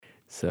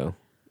So,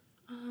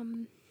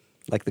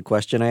 Like the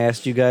question I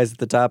asked you guys at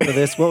the top of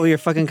this, what were your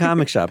fucking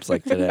comic shops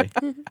like today?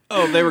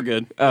 Oh, they were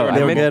good. They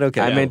were good?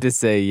 Okay. I meant to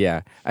say,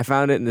 yeah. I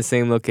found it in the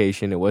same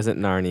location. It wasn't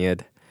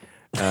Narnia.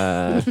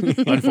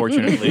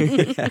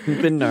 Unfortunately.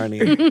 Haven't been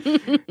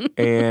Narnia.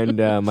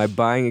 And my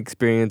buying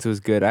experience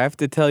was good. I have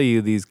to tell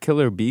you, these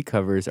Killer Bee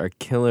covers are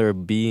killer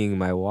being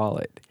my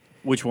wallet.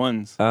 Which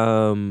ones?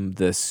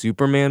 The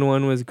Superman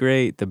one was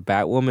great. The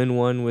Batwoman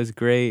one was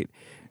great.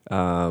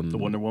 The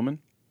Wonder Woman?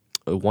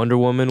 Wonder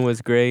Woman was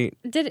great.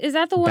 Is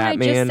that the one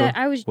Batman I just said?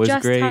 I was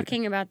just great.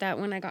 talking about that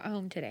when I got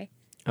home today.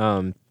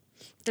 The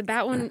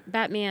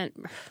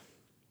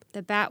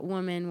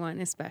Batwoman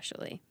one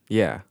especially.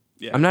 Yeah.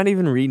 Yeah. I'm not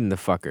even reading the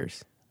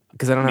fuckers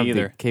because I don't Me have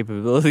the either.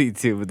 capability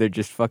to, but they're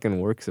just fucking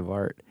works of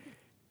art.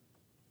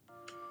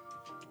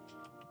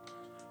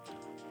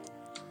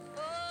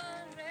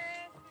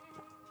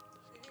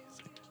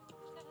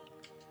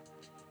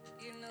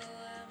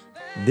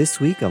 This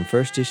week on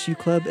First Issue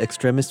Club,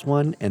 Extremis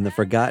 1 and The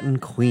Forgotten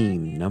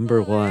Queen,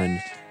 number 1.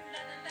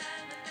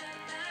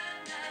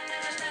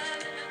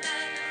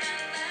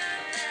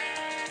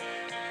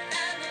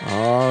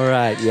 All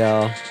right,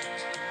 y'all.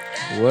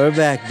 We're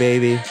back,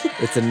 baby.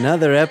 It's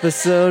another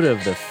episode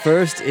of the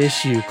First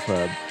Issue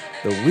Club,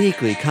 the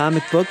weekly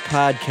comic book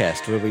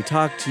podcast where we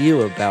talk to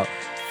you about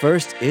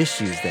first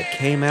issues that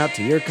came out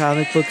to your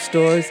comic book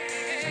stores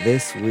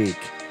this week.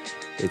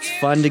 It's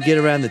fun to get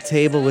around the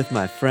table with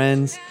my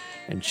friends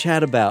and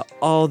chat about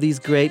all these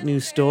great new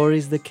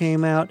stories that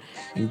came out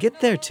and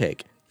get their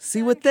take,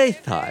 see what they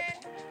thought.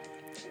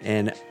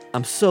 And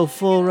I'm so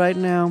full right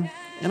now,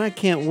 and I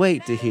can't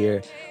wait to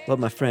hear what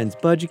my friends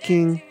Budget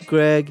King,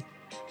 Greg,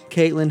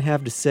 Caitlin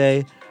have to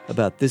say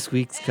about this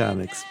week's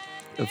comics.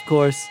 Of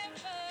course,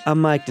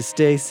 I'm Mike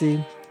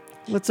DeStacy.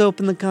 Let's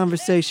open the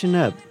conversation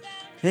up.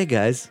 Hey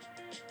guys,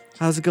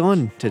 how's it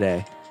going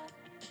today?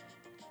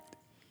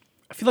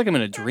 I feel like I'm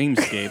in a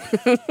dreamscape.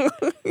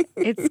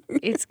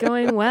 It's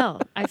going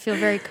well. I feel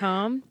very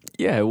calm.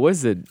 Yeah, it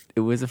was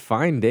a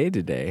fine day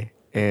today,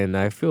 and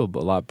I feel a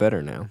lot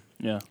better now.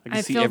 Yeah, I can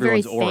I see feel very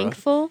everyone's aura.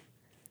 thankful.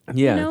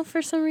 Yeah, You know,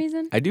 for some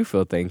reason. I do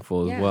feel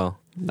thankful Yeah. as well.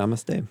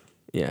 Namaste.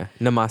 Yeah,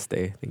 namaste,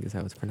 I think is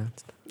how it's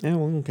pronounced. Yeah,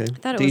 well, okay. I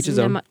thought To it each was his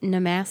own.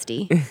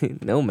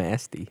 namasty. No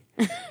masty.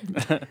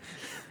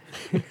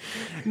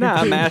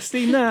 Nah,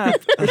 Masty, nah.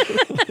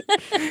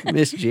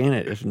 Miss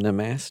Janet of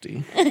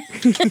Namaste.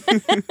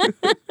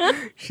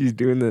 She's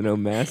doing the no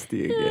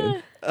masty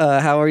again.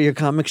 How are your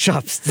comic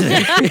shops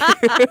today?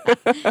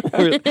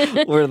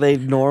 were they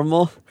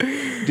normal?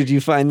 Did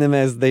you find them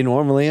as they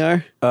normally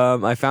are?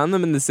 I found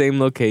them in the same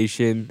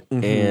location,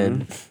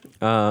 and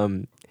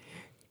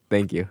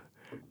thank you.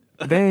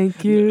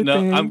 Thank you.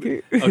 No, thank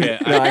you. okay.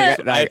 No, I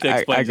have to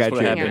explain I just got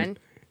what you. Hang happened.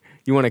 on.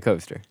 You want a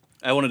coaster?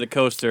 I wanted a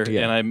coaster,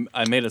 Yeah. and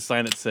I made a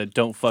sign that said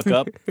 "Don't fuck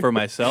up" for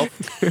myself.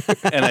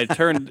 And I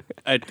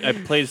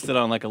placed it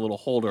on like a little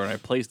holder, and I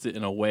placed it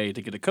in a way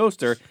to get a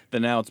coaster.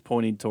 Then now it's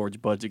pointing towards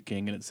Budget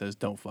King, and it says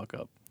 "Don't fuck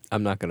up."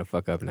 I'm not gonna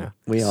fuck up now.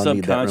 We all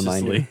need that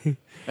reminder. Subconsciously,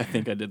 I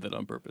think I did that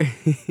on purpose.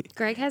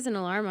 Greg has an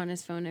alarm on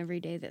his phone every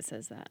day that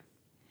says that.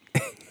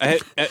 I-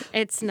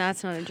 It's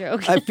not a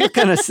joke. I feel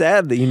kind of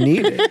sad that you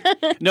need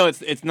it. no,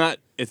 it's not.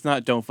 It's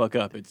not. Don't fuck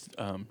up. It's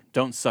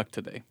don't suck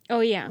today. Oh,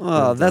 yeah.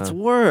 Oh, that's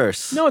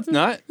worse. No, it's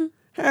not.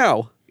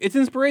 How? It's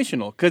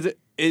inspirational because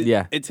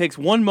Yeah. it takes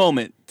one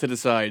moment to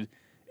decide: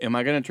 am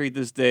I going to treat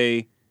this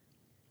day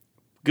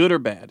good or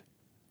bad?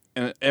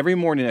 And every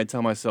morning I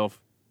tell myself,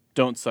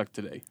 "Don't suck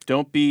today.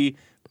 Don't be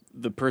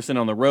the person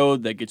on the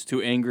road that gets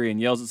too angry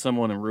and yells at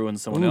someone and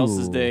ruins someone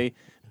else's Ooh. day.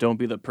 Don't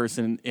be the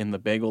person in the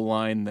bagel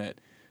line that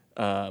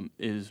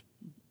is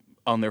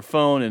on their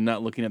phone and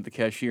not looking at the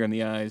cashier in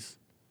the eyes."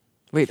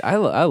 Wait, I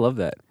love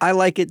that. I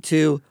like it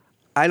too.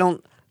 I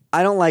don't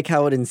like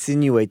how it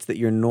insinuates that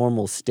your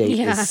normal state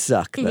Yeah. is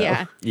suck, though.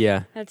 Yeah,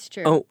 Yeah. that's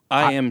true. Oh,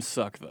 I am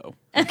suck though.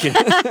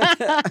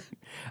 I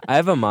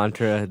have a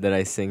mantra that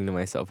I sing to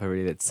myself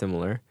every day that's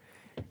similar.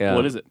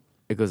 What is it?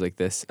 It goes like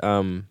this.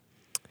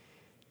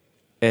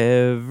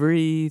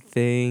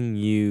 Everything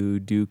you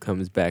do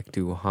comes back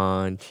to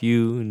haunt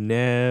you.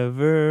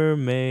 Never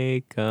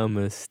make a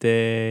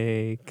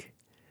mistake.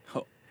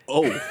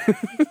 Oh,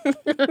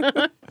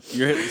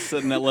 you're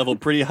setting that level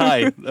pretty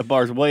high. The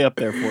bar's way up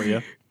there for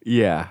you.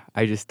 Yeah,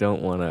 I just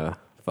don't want to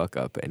fuck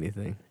up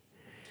anything.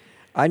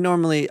 I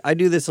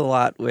do this a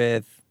lot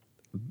with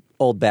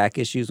old back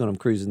issues when I'm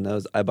cruising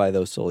those. I buy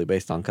those solely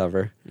based on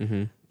cover.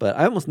 Mm-hmm. But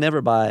I almost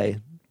never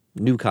buy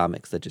new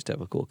comics that just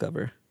have a cool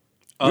cover.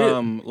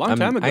 Long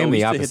time ago, I am we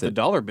the used to hit the opposite.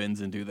 dollar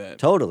bins and do that.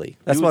 Totally.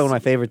 That's It one of was- my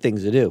favorite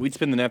things to do. We'd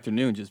spend an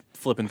afternoon just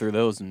flipping through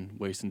those and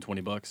wasting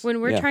 $20.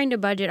 When we're Yeah. trying to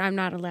budget, I'm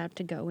not allowed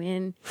to go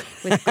in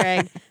with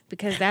Greg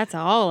because that's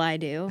all I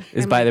do.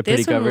 Is I'm buy the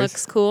pretty this one covers?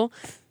 looks cool.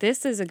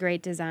 This is a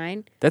great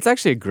design. That's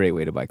actually a great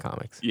way to buy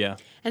comics. Yeah.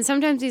 And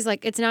sometimes he's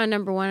like, it's not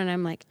number one. And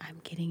I'm like,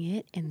 I'm getting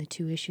it and the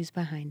 2 issues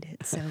behind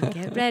it. So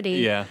get ready.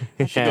 Yeah.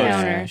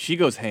 counter. She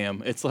goes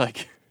ham. It's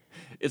like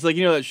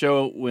you know that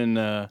show when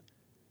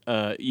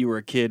you were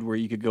a kid where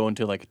you could go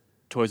into like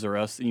Toys R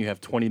Us and you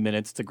have 20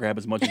 minutes to grab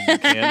as much as you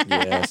can.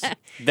 Yes.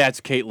 That's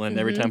Caitlin.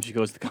 Every time she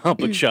goes to the comic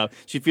book shop,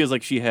 she feels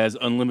like she has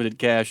unlimited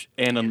cash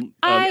and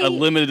a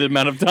limited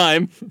amount of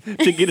time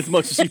to get as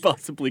much as she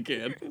possibly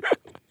can.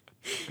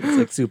 It's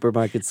like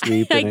supermarket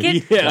sweep. I and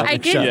get, Yeah. I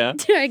get,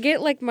 Yeah. I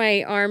get like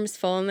my arms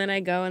full, and then I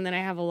go, and then I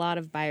have a lot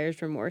of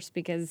buyer's remorse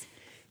because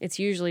it's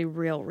usually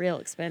real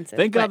expensive.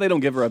 Thank God But they don't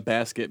give her a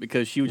basket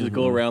because she would just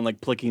go around like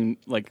plucking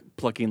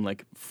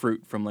like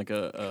fruit from like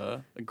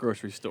a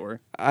grocery store.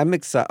 I'm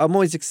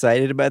always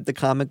excited about the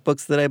comic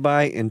books that I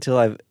buy until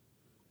I've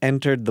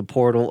entered the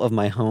portal of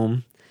my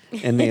home,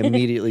 and they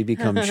immediately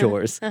become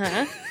chores.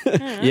 Yeah.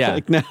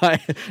 Like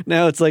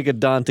now it's like a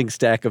daunting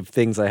stack of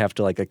things I have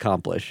to like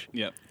accomplish.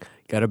 Yep.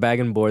 Gotta bag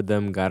and board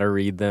them, gotta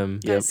read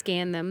them, gotta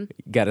scan them.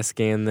 gotta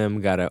scan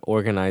them, gotta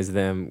organize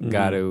them,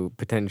 gotta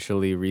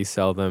potentially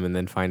resell them, and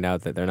then find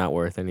out that they're not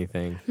worth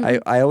anything.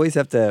 I always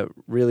have to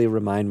really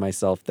remind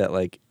myself that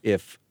like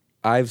if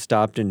I've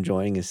stopped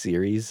enjoying a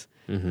series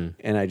and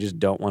I just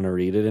don't want to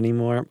read it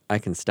anymore, I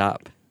can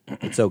stop.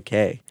 It's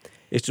okay.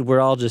 It's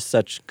we're all just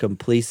such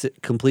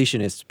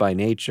completionists by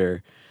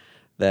nature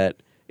that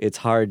it's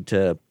hard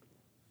to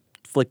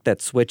flick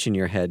that switch in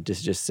your head to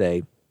just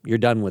say, you're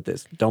done with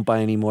this. Don't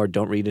buy anymore.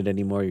 Don't read it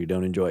anymore. You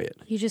don't enjoy it.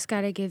 You just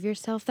gotta give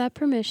yourself that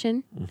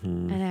permission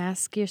and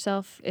ask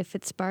yourself if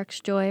it sparks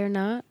joy or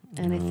not,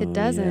 and if it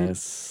doesn't,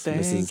 Yes,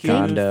 Thank Mrs. you.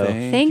 Condo.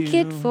 thank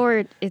it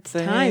for its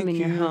Thank time in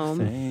your you, home.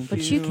 thank But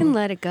you you. can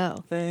let it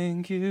go.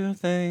 Thank you.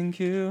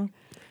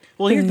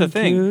 Well, here's the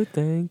thing.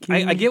 Thank you.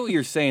 I get what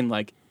you're saying.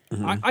 Like,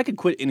 I could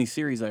quit any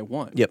series I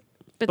want. Yep.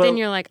 But But- then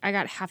you're like, I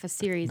got half a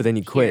series. But then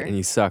you quit here. and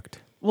you sucked.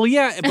 Well,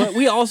 yeah, but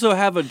we also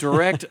have a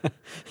direct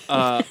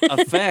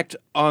effect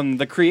on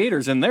the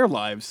creators in their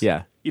lives.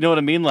 Yeah. You know what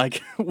I mean?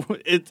 Like,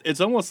 it's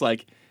almost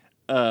like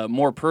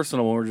more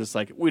personal when we're just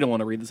like, we don't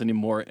want to read this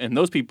anymore. And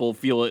those people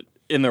feel it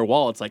in their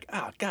wallets like,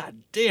 oh, god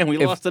damn, we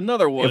lost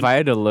another one. If I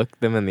had to look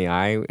them in the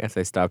eye as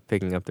I stopped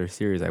picking up their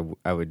series,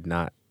 I would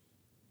not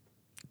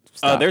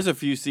stop. There's a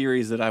few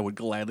series that I would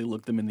gladly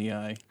look them in the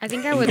eye I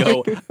think I and would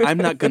go, I'm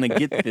not going to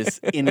get this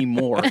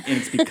anymore. And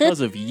it's because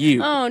of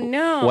you. Oh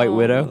no, White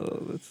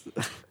Widow.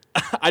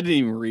 I didn't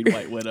even read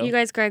White Widow. You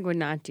guys, Greg would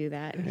not do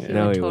that. He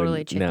No, would he totally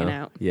wouldn't. chicken No.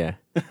 out. Yeah.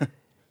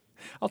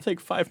 I'll take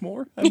 5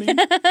 more. I mean,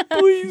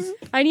 please.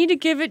 I need to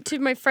give it to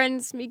my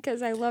friends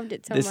because I loved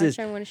it so This much. is-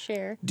 I want to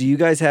share. Do you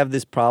guys have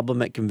this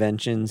problem at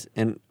conventions?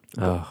 And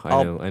Oh, I know.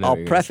 I'll what you're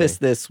gonna preface say.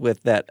 this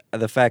with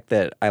the fact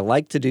that I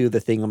like to do the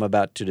thing I'm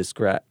about to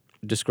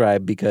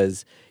describe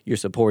because you're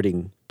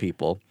supporting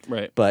people.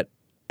 Right. But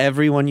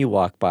everyone you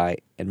walk by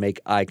and make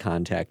eye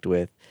contact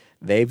with,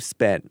 they've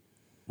spent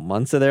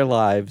months of their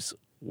lives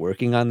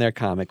working on their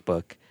comic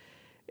book,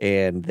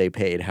 and they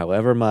paid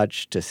however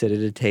much to sit at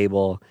a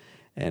table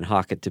and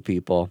hawk it to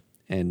people,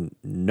 and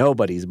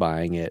nobody's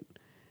buying it.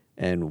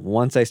 And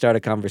once I start a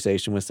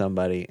conversation with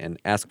somebody and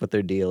ask what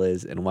their deal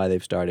is and why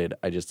they've started,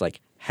 I just like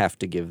have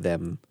to give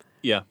them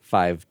Yeah.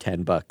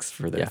 $5-10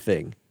 for their Yeah.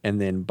 thing. And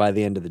then by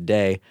the end of the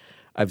day,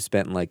 I've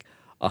spent like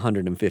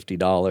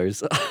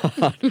 $150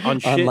 On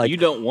shit like you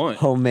don't want.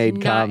 homemade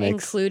Not comics.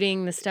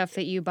 including the stuff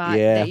that you bought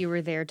Yeah. that you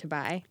were there to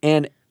buy.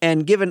 And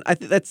given I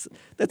think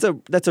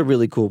that's a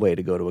really cool way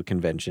to go to a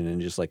convention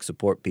and just like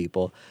support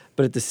people.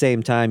 But at the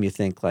same time, you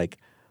think like,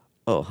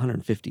 oh,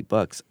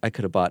 $150. I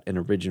could have bought an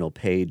original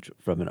page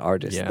from an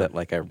artist Yeah. that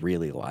like I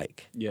really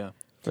like Yeah.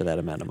 for that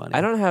amount of money.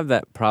 I don't have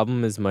that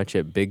problem as much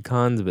at big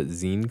cons, but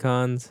zine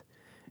cons,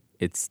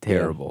 it's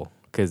terrible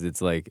because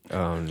it's like,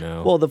 oh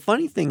no. Well, the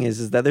funny thing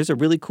is that there's a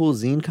really cool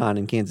zine con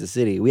in Kansas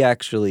City. We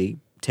actually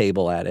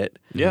table at it.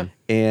 Yeah.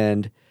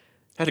 And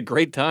Had a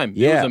great time. It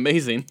Yeah. was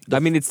amazing. I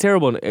mean, it's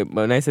terrible.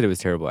 When I said it was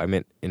terrible, I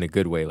meant in a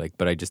good way. Like,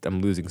 but I'm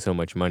losing so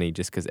much money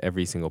just because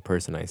every single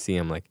person I see,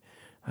 I'm like,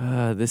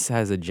 this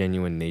has a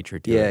genuine nature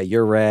to yeah, it.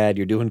 you're rad.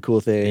 You're doing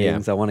cool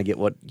things. I want to get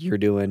what you're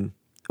doing.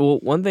 Well,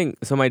 one thing.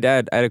 So my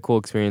dad, I had a cool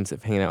experience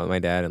of hanging out with my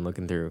dad and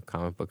looking through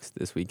comic books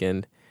this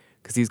weekend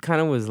because he's kind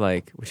of was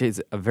like, which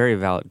is a very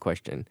valid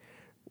question.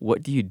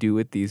 What do you do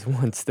with these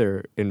once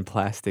they're in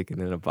plastic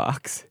and in a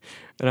box?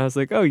 And I was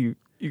like, oh, you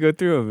go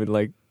through them and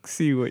like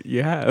see what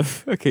you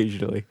have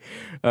occasionally.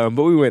 But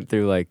we went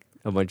through like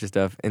a bunch of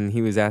stuff, and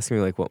he was asking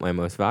me like what my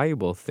most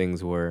valuable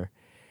things were,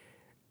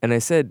 and I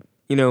said,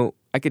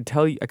 I could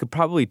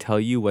probably tell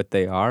you what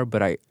they are,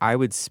 but I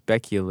would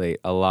speculate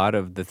a lot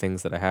of the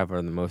things that I have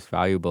are the most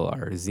valuable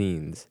are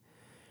zines.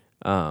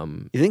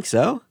 You think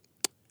so?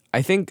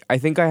 I think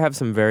I have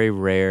some very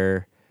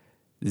rare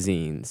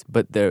zines,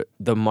 but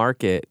the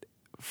market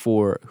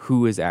for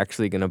who is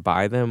actually going to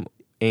buy them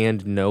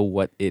and know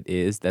what it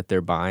is that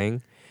they're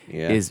buying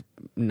Yeah. is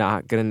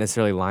not going to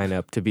necessarily line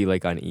up to be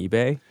like on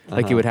eBay.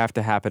 Like it would have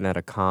to happen at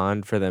a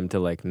con for them to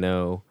like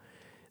know.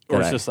 Or that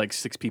it's I- just like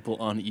 6 people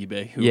on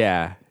eBay who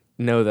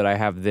know that I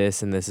have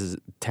this and this is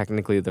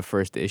technically the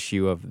first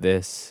issue of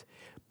this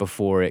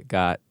before it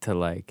got to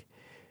like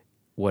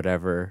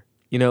whatever.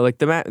 Like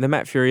the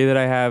Matt Fury that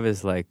I have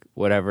is like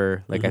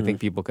whatever. Like I think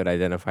people could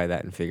identify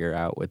that and figure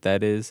out what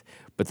that is.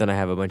 But then I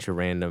have a bunch of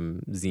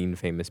random zine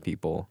famous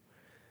people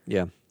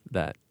Yeah.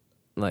 that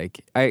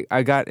like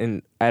I got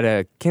in at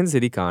a Kansas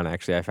City Con.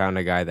 Actually, I found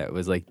a guy that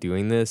was like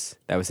doing this.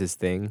 That was his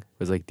thing.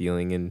 Was like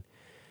dealing in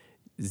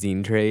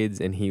zine trades,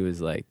 and he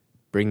was like,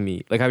 "Bring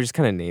me." Like I was just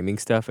kind of naming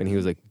stuff, and he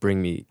was like,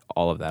 "Bring me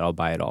all of that. I'll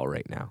buy it all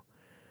right now."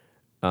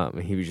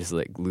 And he was just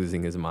like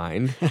losing his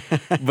mind.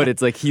 But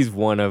it's like he's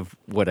one of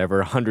whatever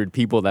 100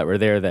 people that were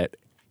there that,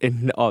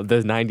 and all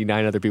those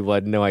 99 other people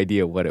had no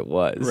idea what it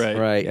was. Right.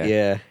 Right.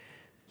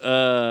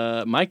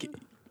 Yeah. Mike,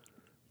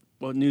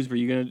 what news were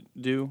you gonna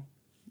do?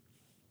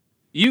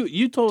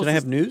 You told us. Did I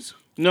have news?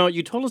 No,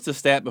 you told us the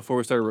stat before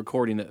we started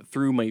recording that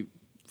threw me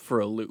for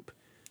a loop.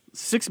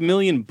 6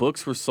 million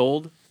books were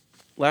sold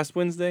last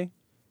Wednesday.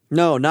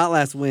 No, not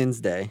last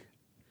Wednesday.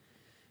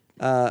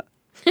 That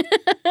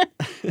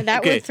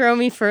Okay. would throw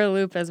me for a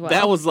loop as well.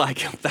 That was like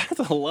that's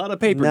a lot of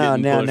paper. No,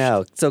 getting no, pushed.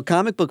 no. So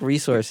Comic Book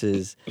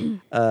Resources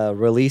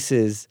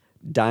releases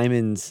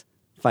Diamond's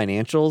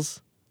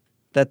financials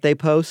that they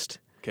post,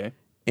 Okay.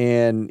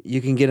 and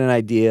you can get an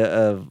idea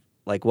of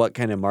like what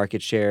kind of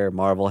market share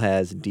Marvel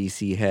has,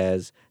 DC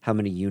has, how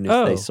many units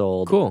Oh, they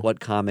sold, cool. what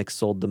comics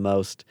sold the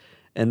most,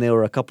 and there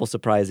were a couple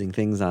surprising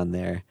things on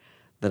there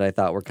that I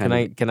thought were kind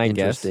of Can I guess?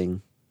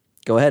 interesting.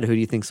 Go ahead. Who do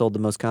you think sold the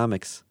most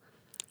comics?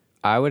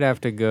 I would have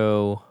to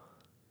go.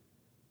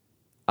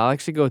 I'll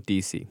actually go with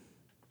DC.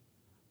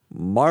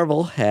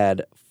 Marvel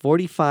had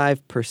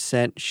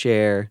 45%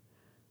 share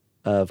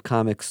of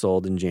comics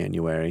sold in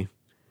January.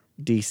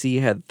 DC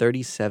had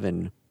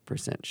 37%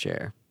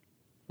 share.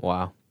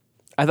 Wow.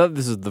 I thought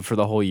this was for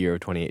the whole year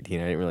of 2018.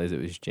 I didn't realize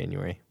it was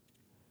January.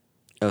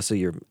 Oh, so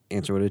your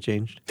answer would have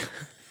changed?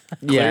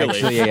 Yeah, Clearly.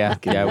 actually, yeah.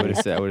 I would have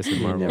said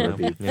Marvel. never now.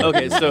 be- Yeah.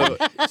 Okay,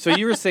 so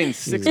you were saying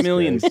 6 Jesus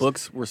million Christ.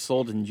 books were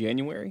sold in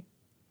January?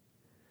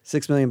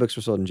 6 million books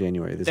were sold in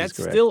January. This That's is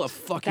correct. still a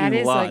fucking that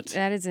is lot.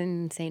 that is an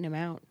insane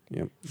amount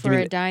Yep. for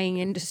a dying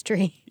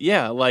industry.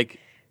 Yeah, like,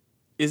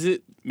 is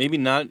it maybe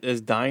not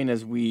as dying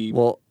as we?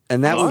 Well,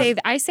 and that was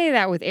I say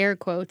that with air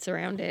quotes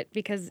around it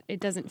because it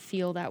doesn't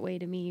feel that way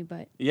to me.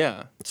 But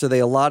Yeah. so they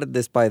allotted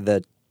this by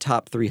the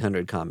top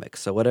 300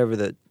 comics. So whatever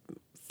the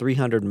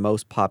 300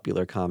 most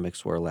popular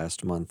comics were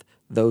last month,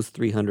 those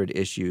 300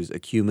 issues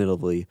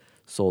accumulatively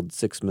sold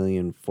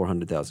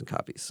 6,400,000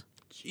 copies.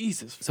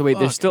 Jesus. So wait,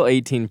 there's fuck. still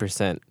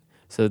 18%.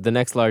 So the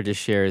next largest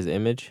share is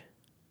Image.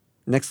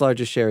 Next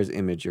largest share is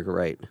Image. You're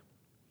right.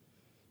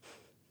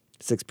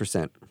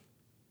 6%.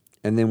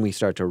 And then we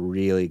start to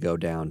really go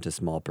down to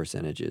small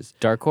percentages.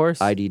 Dark Horse.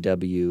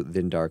 IDW,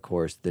 then Dark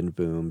Horse, then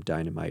Boom,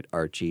 Dynamite,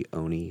 Archie,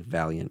 Oni,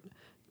 Valiant,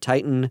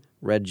 Titan,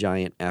 Red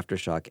Giant,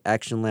 Aftershock,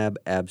 Action Lab,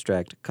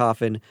 Abstract,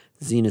 Coffin,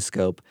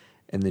 Xenoscope,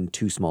 and then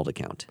too small to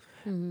count.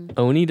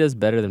 Oni does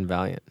better than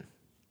Valiant.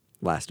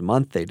 Last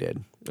month they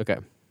did. Okay.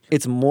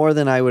 It's more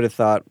than I would have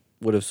thought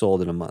would have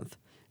sold in a month.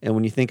 And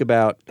when you think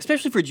about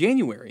Especially for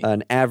January.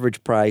 an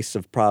average price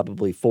of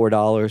probably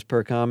 $4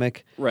 per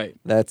comic, Right.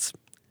 that's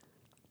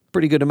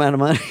pretty good amount of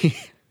money.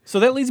 So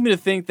that leads me to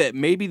think that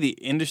maybe the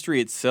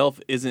industry itself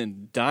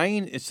isn't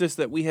dying. It's just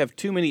that we have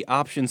too many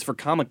options for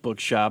comic book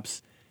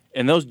shops,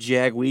 and those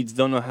jagweeds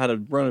don't know how to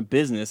run a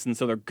business, and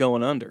so they're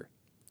going under.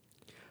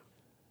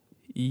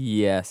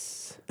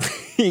 Yes.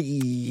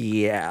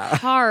 Yeah.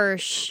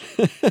 harsh.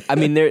 I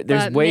mean, there's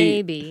But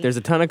maybe. there's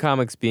a ton of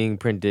comics being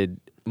printed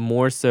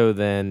more so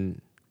than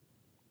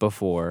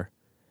before.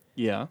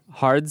 Yeah.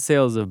 Hard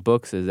sales of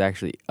books is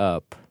actually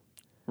up,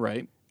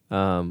 Right.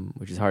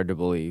 which is hard to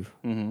believe.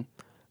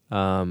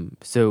 Mm-hmm.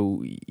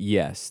 So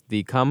yes,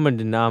 the common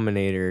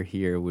denominator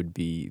here would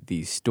be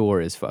the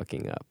store is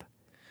fucking up.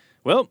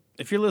 Well,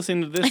 if you're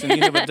listening to this and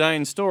you have a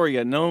dying store, you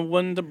got no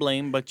one to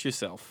blame but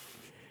yourself.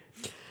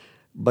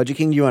 Budget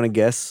King, do you want to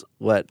guess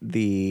what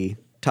the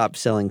top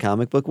selling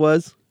comic book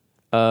was?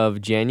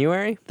 Of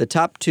January? The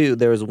top two,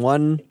 there was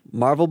one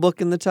Marvel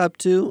book in the top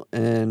two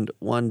and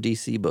one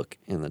DC book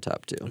in the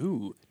top two.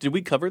 Ooh. Did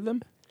we cover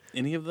them?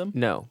 Any of them?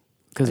 No,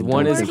 because I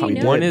one don't is think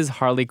we one did. is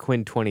Harley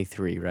Quinn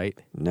 23, right?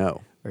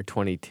 No. Or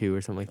 22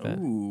 or something like that.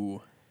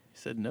 Ooh. He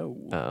said no.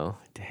 Oh,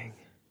 dang.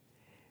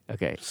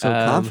 Okay. So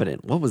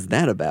confident. What was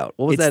that about?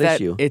 What was it's that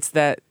issue? It's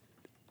that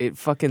it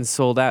fucking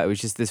sold out. It was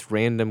just this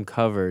random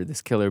cover,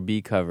 this Killer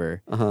Bee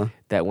cover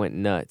that went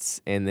nuts,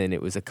 and then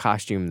it was a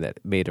costume that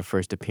made a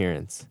first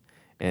appearance,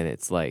 and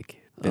it's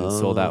like been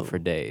sold out for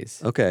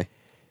days. Okay.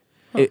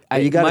 I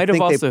You got might to have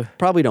think also they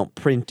probably don't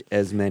print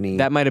as many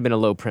that might have been a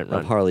low print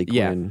run of Harley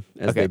Yeah. Quinn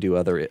as Okay. they do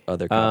other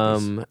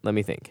copies. Let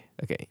me think.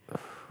 Okay.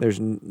 There's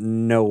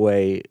no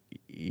way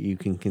you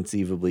can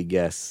conceivably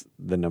guess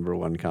the number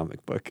one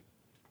comic book.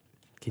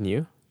 Can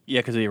you? Yeah,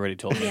 because he already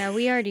told me. Yeah,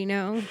 we already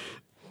know.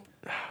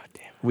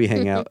 We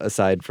hang out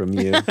aside from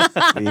you.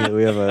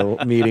 we have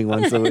a meeting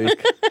once a week.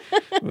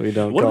 We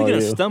don't What are call we going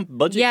to you. stump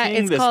Budget Yeah, King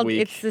it's this called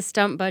week? it's the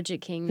Stump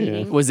Budget King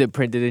meeting. Was it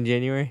printed in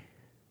January?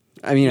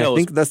 I mean, No, I it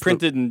think was that's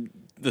printed in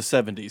the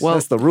 70s.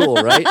 that's the rule,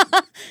 right?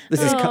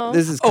 This is Oh.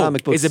 this is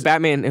comic books. Is it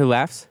Batman Who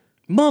Laughs?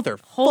 Motherfuck.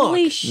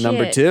 Holy shit!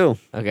 number 2?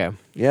 Okay.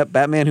 Yep,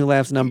 Batman Who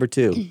Laughs number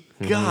 2.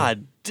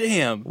 God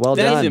damn. Well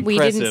That is done. We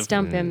impressive. didn't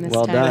stump him this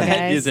Well time, done. That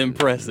guys. is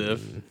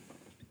impressive.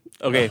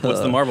 Okay, what's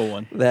the Marvel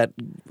one? That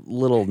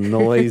little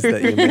noise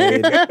that you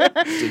made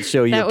to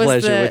show your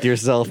pleasure with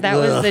yourself. That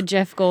was the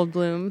Jeff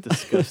Goldblum.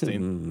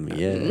 Disgusting.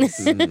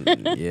 Yes.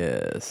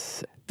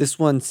 Yes. This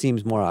one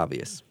seems more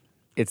obvious.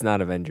 It's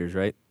not Avengers,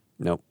 right?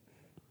 Nope.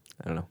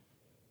 I don't know.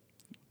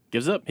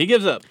 Gives up. He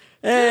gives up.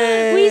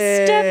 Hey, We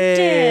stumped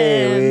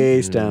him.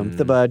 We stumped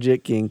the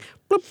budget king.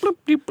 Bloop, bloop,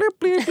 bloop, bloop,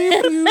 bloop,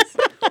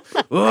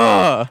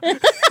 bloop.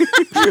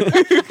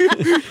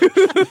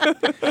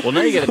 Well,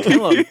 now you got to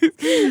tell him.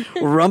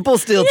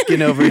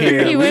 Rumpelstiltskin over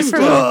here. He We went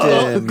from stumped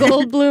him.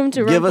 Goldblum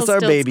to Give us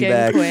our baby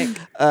back. Quick.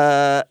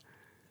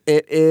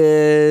 It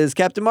is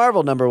Captain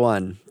Marvel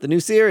 #1, the new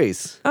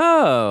series.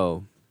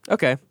 Oh,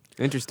 okay.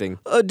 Interesting.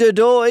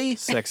 Dodoy.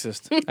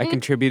 Sexist. I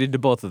contributed to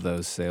both of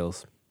those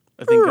sales.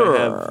 I think I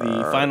have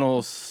the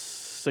final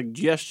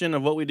suggestion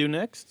of what we do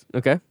next,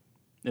 Okay.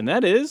 and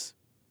that is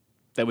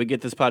that we get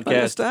this I'm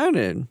podcast.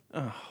 astounded.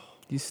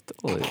 You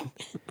stole it.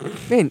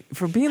 Man,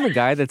 for being the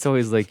guy that's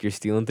always like you're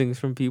stealing things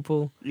from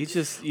people,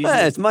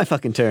 It's my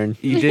fucking turn.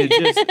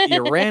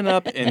 you ran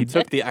up and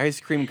took the ice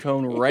cream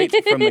cone right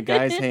from the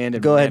guy's hand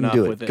and Go ahead ran and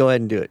do off it. with it. Go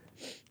ahead and do it.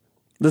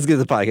 Let's get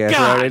the podcast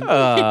started.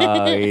 oh,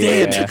 Damn, yeah.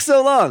 it took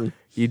so long.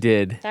 You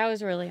did. That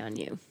was really on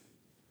you.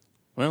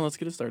 Well, let's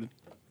get it started.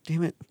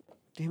 Damn it.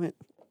 Damn it.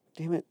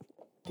 Damn it.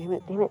 Damn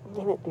it. Damn it.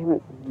 Damn it. Damn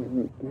it.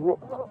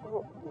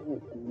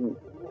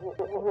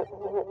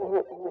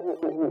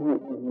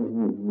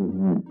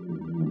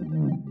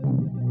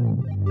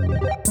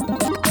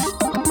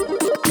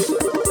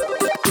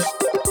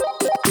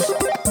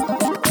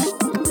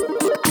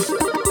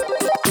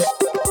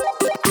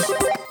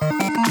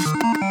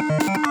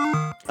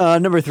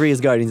 Number 3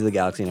 is Guardians of the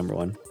Galaxy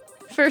 #1.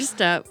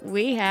 First up,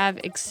 we have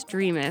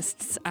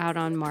Extremists out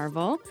on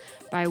Marvel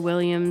by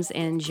Williams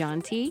and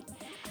Jonti.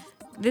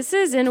 This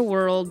is in a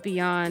world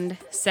beyond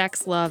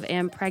sex, love,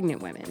 and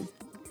pregnant women.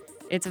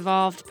 It's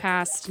evolved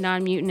past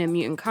non-mutant and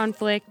mutant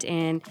conflict,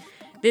 and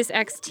this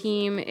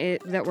X-team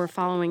that we're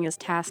following is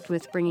tasked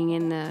with bringing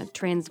in the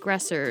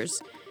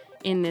transgressors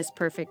in this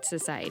perfect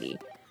society.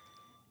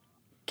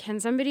 Can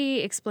somebody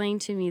explain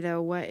to me,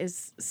 though, what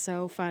is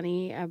so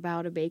funny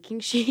about a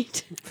baking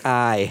sheet?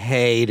 I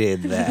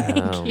hated that.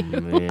 Oh,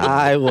 man.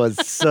 I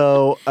was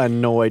so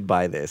annoyed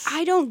by this.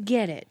 I don't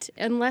get it,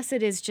 unless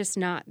it is just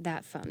not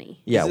that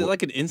funny. Yeah, Is it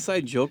like an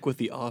inside joke with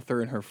the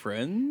author and her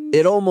friend?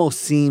 it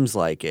almost seems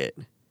like it.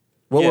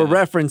 What we're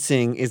Yeah.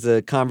 referencing is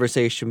a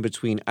conversation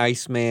between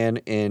Iceman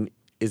and,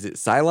 is it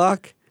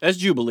Psylocke? That's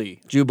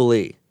Jubilee.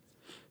 Jubilee.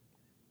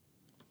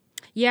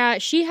 Yeah,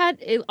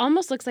 it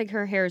almost looks like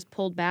her hair is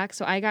pulled back,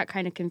 so I got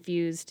kind of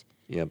confused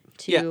Yep.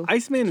 too. Yeah,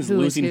 Iceman is who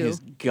losing who. his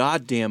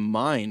goddamn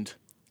mind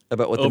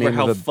About what the over name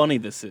how of a funny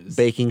this is.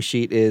 baking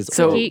sheet is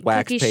So- or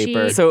wax Cookie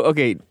paper. sheet. So,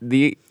 okay,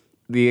 the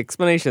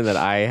explanation that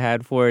I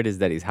had for it is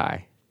that he's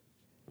high.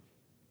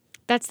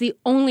 That's the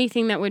only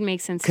thing that would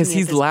make sense to me. Because at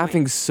he's this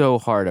laughing point. so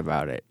hard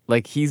about it.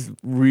 Like, he's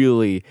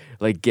really,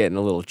 like, getting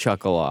a little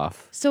chuckle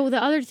off. So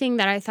the other thing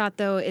that I thought,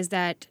 though, is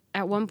that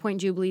at one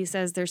point Jubilee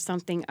says there's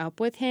something up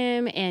with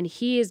him, and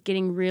he is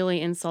getting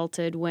really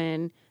insulted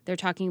when they're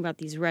talking about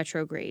these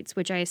retrogrades,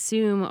 which I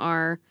assume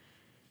are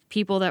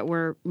people that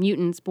were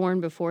mutants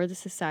born before the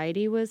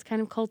society was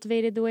kind of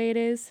cultivated the way it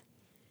is.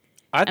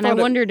 And I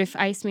wondered if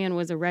Iceman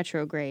was a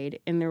retrograde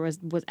and there was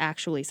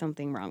actually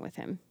something wrong with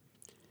him.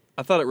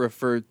 I thought it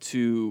referred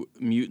to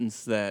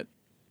mutants that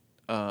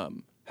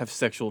have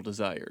sexual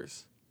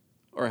desires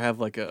or have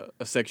like a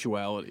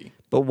sexuality.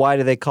 But why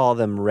do they call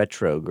them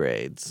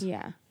retrogrades?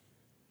 Yeah.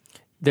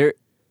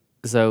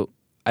 So,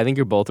 I think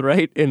you're both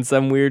right in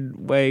some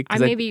weird way. I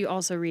may be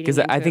also reading Because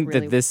into I it think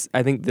really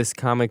I think this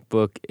comic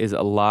book is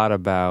a lot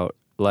about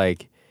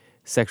like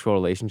sexual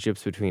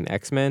relationships between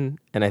X-Men,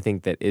 and I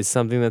think that is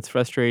something that's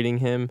frustrating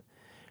him,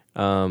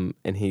 and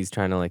he's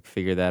trying to like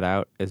figure that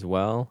out as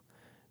well.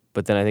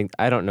 But then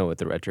I don't know what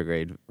the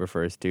retrograde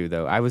refers to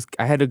though. I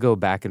had to go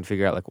back and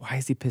figure out like why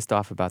is he pissed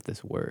off about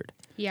this word?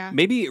 Yeah.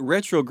 Maybe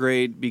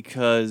retrograde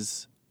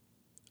because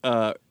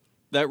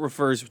that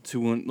refers to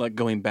when, like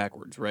going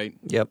backwards, right?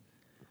 Yep.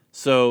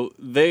 So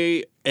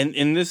they, and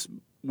in this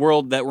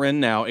world that we're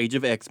in now, Age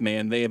of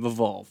X-Man, they have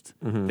evolved.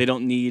 Mm-hmm. They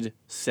don't need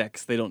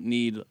sex. They don't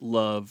need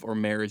love or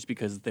marriage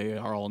because they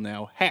are all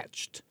now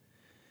hatched.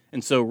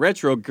 And so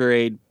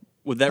retrograde,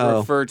 would that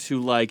refer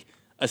to like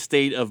a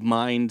state of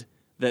mind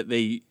that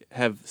they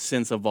have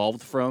since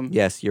evolved from?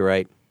 Yes, you're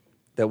right.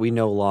 That we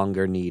no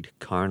longer need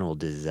carnal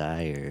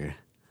desire.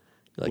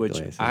 You like the Which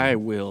way I said I that?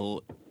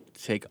 will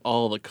take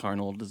all the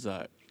carnal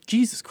desire.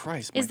 Jesus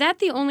Christ. Is that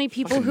the only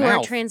people fucking who are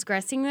mouth.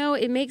 transgressing, though?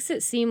 It makes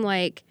it seem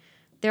like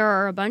there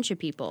are a bunch of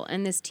people,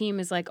 and this team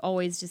is like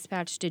always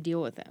dispatched to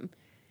deal with them.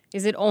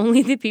 Is it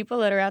only the people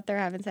that are out there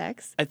having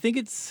sex? I think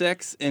it's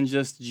sex and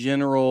just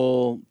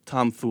general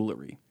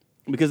tomfoolery.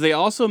 Because they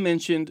also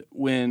mentioned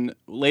when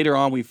later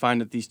on we find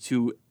that these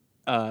two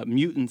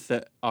mutants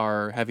that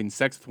are having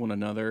sex with one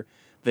another,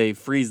 they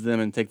freeze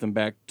them and take them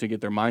back to get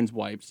their minds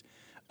wiped.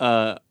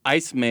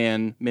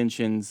 Iceman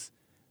mentions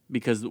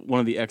because one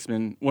of the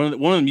X-Men, one of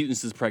the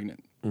mutants is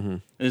pregnant. Mm-hmm.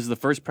 And this is the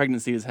first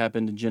pregnancy that's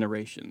happened in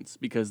generations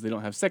because they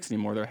don't have sex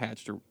anymore. They're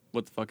hatched or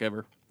what the fuck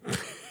ever.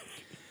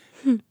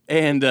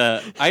 And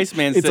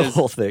Iceman It's a says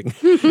whole thing.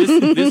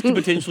 this could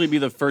potentially be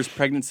the first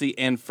pregnancy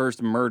and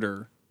first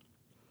murder.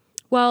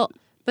 Well,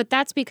 but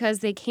that's because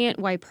they can't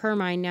wipe her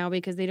mind now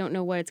because they don't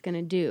know what it's going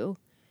to do.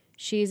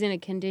 She's in a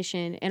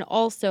condition, and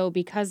also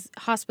because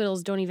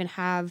hospitals don't even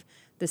have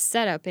the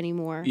setup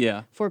anymore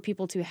Yeah. for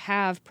people to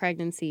have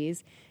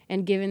pregnancies.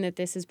 And given that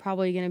this is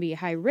probably going to be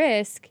high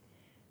risk,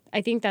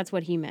 I think that's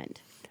what he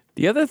meant.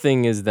 The other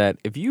thing is that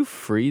if you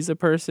freeze a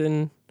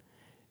person,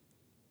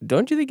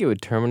 don't you think it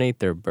would terminate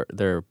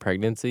their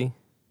pregnancy?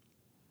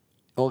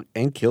 Oh,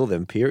 and kill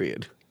them,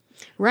 period.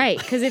 Right,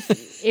 because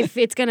if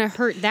it's going to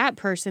hurt that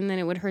person, then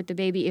it would hurt the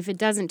baby. If it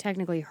doesn't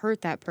technically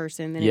hurt that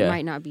person, then Yeah. it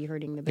might not be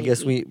hurting the I baby.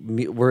 guess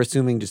we're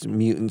assuming just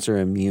mutants are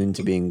immune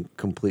to being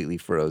completely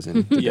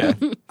frozen. to Yeah.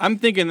 death. I'm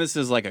thinking this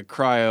is like a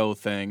cryo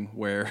thing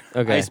where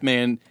Okay.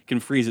 Iceman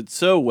can freeze it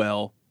so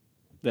well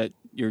that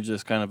you're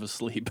just kind of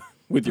asleep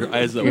with your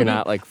eyes open. You're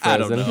not like I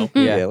frozen. don't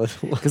know. Yeah. let's-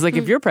 Because like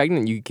if you're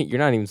pregnant, you're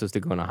not even supposed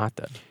to go in a hot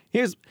tub.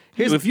 here's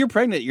If you're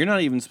pregnant, you're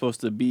not even supposed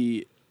to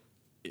be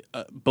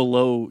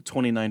below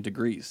 29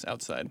 degrees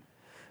outside.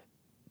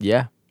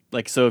 Yeah.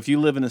 Like, so if you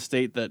live in a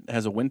state that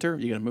has a winter,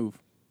 you got to move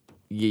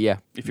Yeah.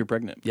 if you're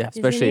pregnant. Yeah. Is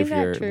Especially any if of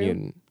that you're true?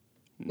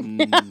 a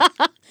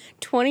mutant.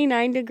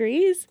 29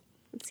 degrees?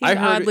 It I seems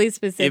heard oddly if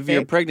specific.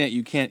 you're pregnant,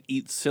 you can't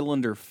eat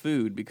cylinder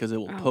food because it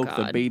will Oh, poke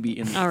the God. baby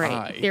in the All right,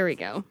 eye. there we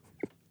go.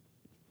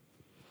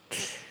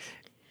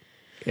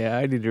 Yeah,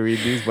 I need to read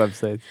these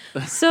websites.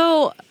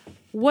 So,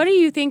 what do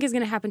you think is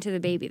going to happen to the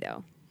baby,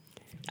 though?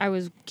 I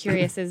was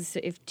curious as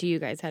if do you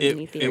guys have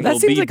any It theories? will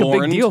That seems be like a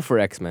born. big deal for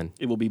X-Men.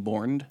 It will be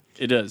born.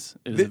 It does.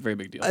 It is a very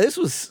big deal. This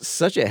was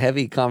such a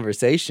heavy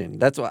conversation.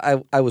 That's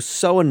why I was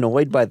so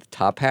annoyed by the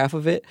top half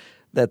of it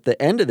that the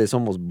end of this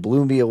almost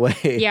blew me away.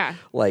 Yeah.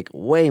 Like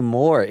way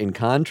more in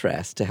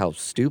contrast to how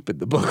stupid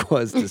the book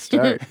was to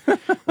start.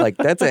 Like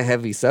that's a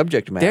heavy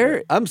subject matter.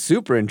 There- I'm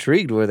super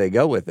intrigued where they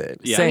go with it.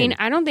 Yeah. I Same. mean,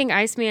 I don't think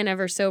Iceman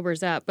ever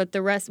sobers up, but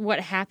the rest, what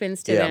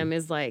happens to Yeah. them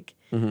is like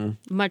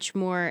much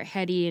more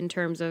heady in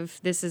terms of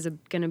this is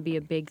going to be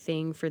a big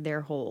thing for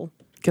their whole.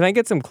 Can I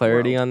get some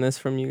clarity on this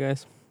from you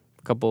guys?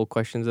 A couple of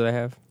questions that I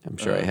have. I'm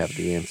sure I have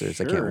the answers.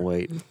 I sure. can't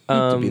wait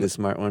to be the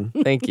smart one.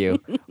 Thank you.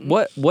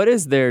 What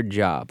is their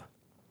job?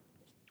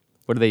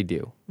 What do they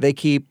do? They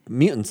keep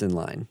mutants in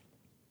line.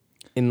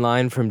 In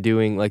line from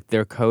doing like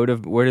their code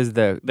of where does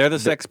They're the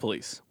sex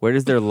police. where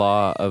does their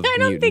law of I don't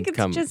mutant think it's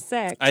come? just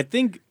sex. I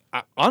think,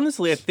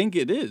 honestly, I think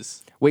it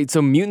is. Wait,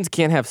 so mutants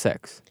can't have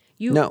sex?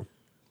 You, No.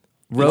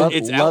 Rogue,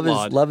 It's love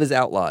outlawed. love is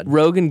outlawed.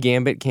 Rogue and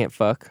Gambit can't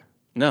fuck?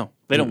 No,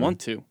 they don't want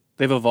to.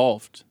 They've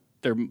evolved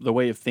their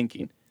way of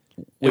thinking.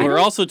 Wait. And we're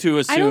also to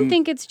assume. I don't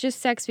think it's just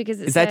sex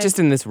because it Is that says- just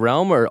in this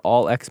realm or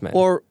all X-Men?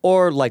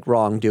 Or like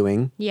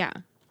wrongdoing. yeah.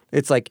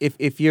 It's like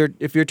if you're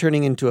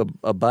turning into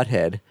a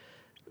butthead,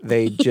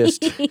 they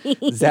just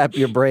zap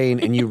your brain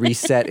and you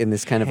reset in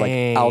this kind of like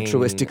Hang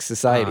altruistic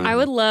society. I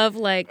would love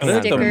like Are they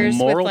the stickers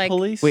moral with like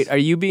police? Wait, are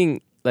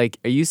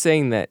you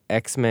saying that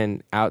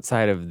X-Men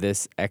outside of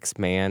this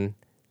X-Man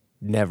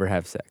never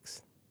have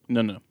sex?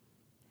 No.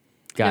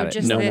 Got no, it.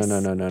 just No, this,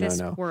 no, this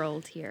no.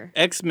 world here.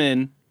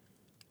 X-Men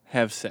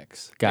have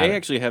sex. Got they it.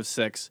 actually have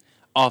sex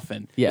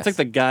often. Yes. It's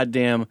like the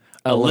goddamn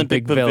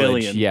Olympic Village.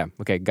 Pavilion. Yeah.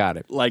 Okay, got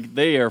it. Like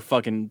they are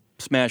fucking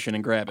smashing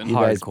and grabbing. you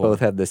guys hardcore. both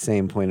have the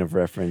same point of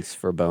reference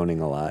for boning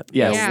a lot.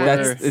 Yes, Yeah.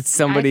 that's it's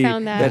somebody. I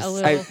found that that's a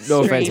little no offense,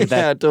 strange. but that,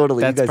 Yeah, totally.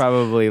 You That's guys-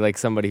 probably like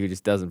somebody who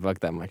just doesn't fuck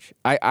that much.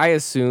 I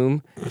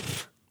assume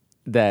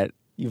that.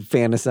 You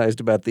fantasized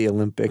about the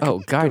Olympic. Oh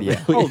God,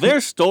 yeah. Oh,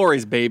 there's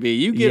stories, baby.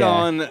 You get Yeah.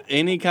 on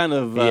any kind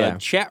of Yeah.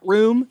 chat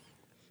room.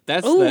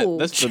 That's Ooh.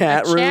 that's the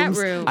Chat Chat rooms.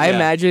 room. I Yeah.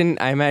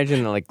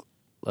 imagine like,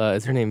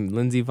 is her name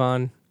Lindsey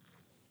Vaughn?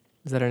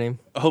 Is that her name?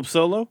 Hope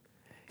Solo.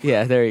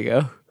 Yeah, there you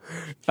go.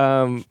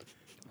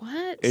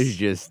 What? It's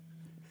just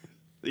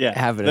Yeah,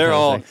 Having a they're ton of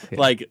all sex, yeah.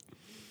 like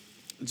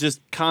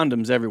just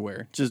condoms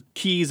everywhere, just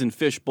keys and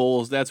fish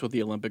bowls. That's what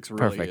the Olympics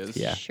really Perfect, is.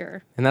 yeah.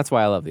 Sure. and that's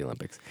why I love the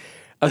Olympics.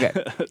 Okay,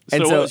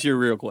 and So, what's your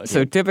real question?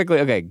 So typically,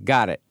 okay,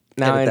 got it.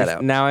 Now Edit that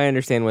out. now I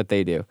understand what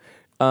they do.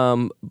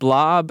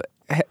 Blob,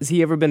 has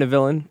he ever been a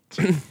villain?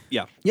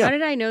 yeah, Yeah. How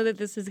did I know that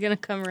this is going to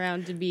come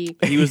around to be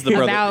he was the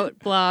brother. about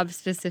Blob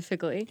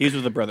specifically? He was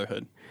with the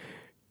Brotherhood.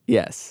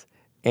 Yes,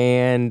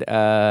 and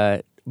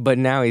but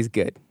now he's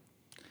good.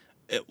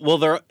 Well,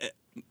 they're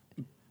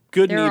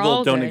good They're and evil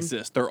all don't good.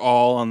 exist. They're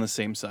all on the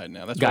same side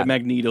now. That's Got why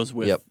it. Magneto's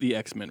with Yep. the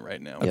X-Men right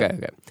now. Okay,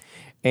 okay.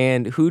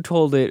 And who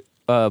told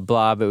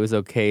Blob it was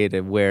okay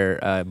to wear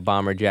a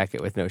bomber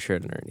jacket with no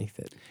shirt underneath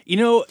it? You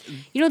know,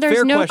 There's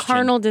fair no question.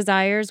 carnal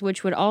desires,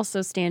 which would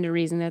also stand to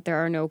reason that there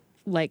are no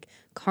like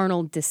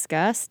carnal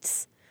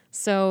disgusts.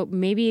 So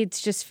maybe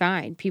it's just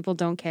fine. People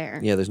don't care.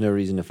 Yeah, there's no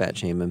reason to fat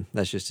shame him.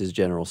 That's just his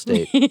general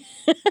state.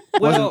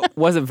 well,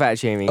 Wasn't fat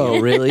shaming. Oh,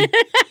 really?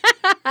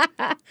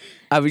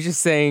 I was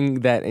just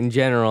saying that in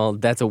general,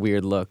 that's a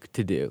weird look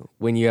to do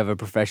when you have a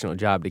professional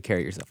job to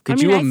carry yourself. Could I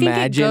mean, you I think it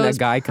imagine a goes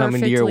guy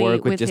coming to your perfectly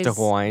work with with just a his-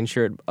 Hawaiian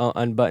shirt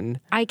unbuttoned?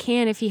 I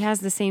can if he has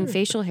the same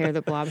facial hair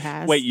that Blob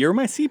has. wait, you're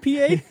my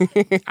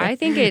CPA? I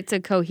think it's a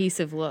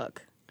cohesive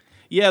look.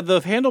 Yeah, the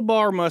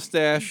handlebar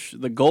mustache,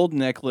 the gold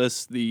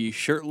necklace, the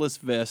shirtless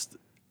vest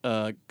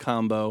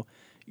combo.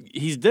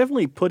 He's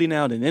definitely putting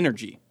out an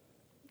energy.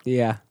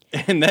 Yeah.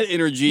 And that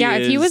energy Yeah,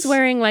 is... if he was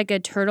wearing like a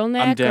I'm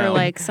turtleneck or down.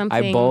 like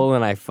something, I bowl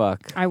and I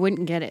fuck. I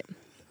wouldn't get it.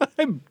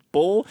 I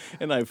bowl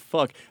and I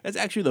fuck. That's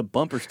actually the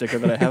bumper sticker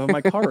that I have in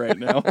my car right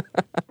now.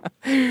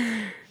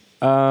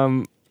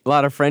 A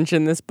lot of French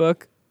in this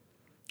book.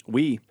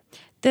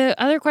 The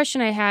other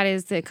question I had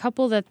is the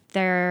couple that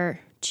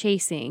they're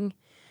chasing,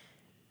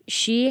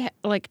 she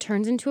like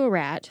turns into a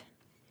rat,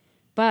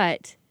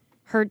 but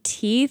her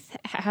teeth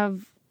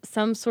have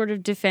some sort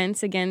of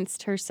defense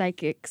against her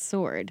psychic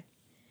sword.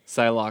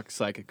 Psylocke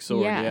psychic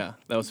sword. Yeah. Yeah,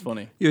 that was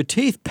funny. Your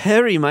teeth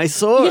parry my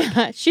sword.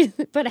 Yeah,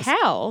 but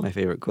how? My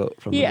favorite quote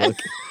from Yeah. the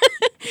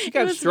book. She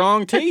got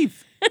strong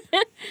teeth.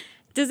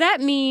 Does that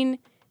mean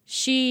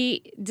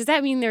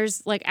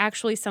there's like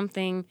actually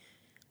something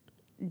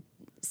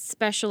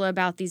special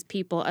about these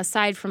people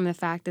aside from the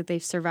fact that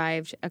they've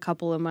survived a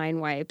couple of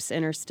mind wipes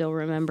and are still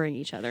remembering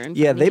each other? And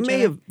Yeah, finding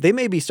each other? they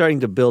may be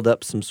starting to build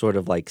up some sort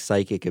of like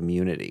psychic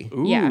immunity.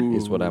 Ooh, Yeah.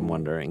 Is what I'm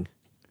wondering.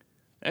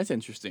 That's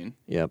interesting.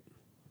 Yep.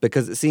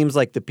 Because it seems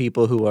like the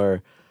people who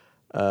are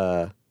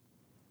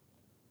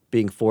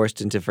being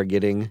forced into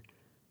forgetting,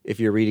 if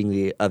you're reading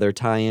the other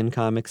tie-in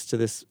comics to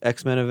this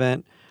X-Men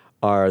event,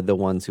 are the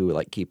ones who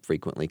like keep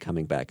frequently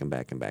coming back and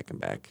back and back and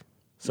back.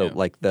 So Yeah.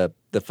 like the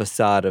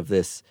facade of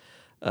this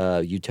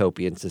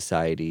utopian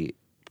society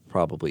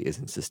probably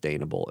isn't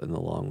sustainable in the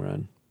long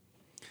run.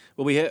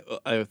 Well,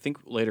 I think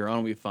later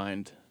on we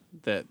find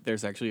that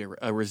there's actually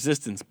a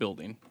resistance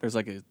building. There's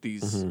like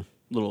these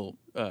little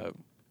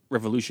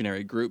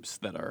revolutionary groups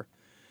that are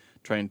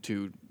trying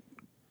to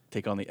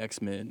take on the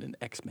X-Men and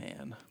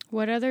X-Man.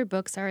 What other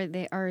books are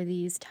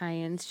these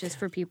tie-ins just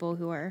for people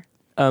who are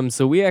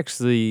So we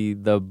actually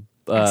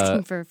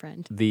asking for a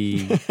friend?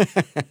 the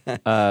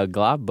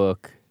Glob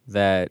book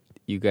that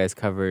you guys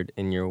covered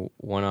in your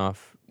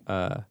one-off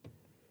that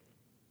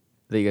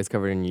you guys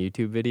covered in your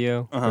YouTube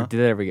video. Or did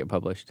that ever get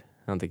published?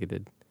 I don't think it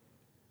did.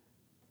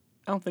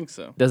 I don't think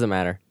so. Doesn't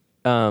matter.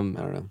 I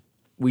don't know.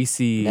 We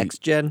see Next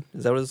Gen?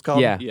 Is that what it's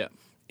called? Yeah. Yeah.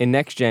 In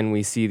Next Gen,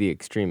 we see the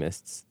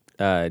extremists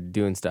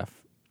doing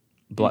stuff.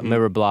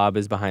 Remember, Blob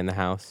is behind the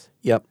house.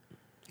 Yep.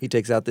 He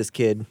takes out this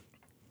kid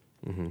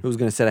who's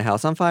going to set a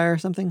house on fire or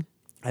something.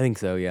 I think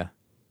so. Yeah.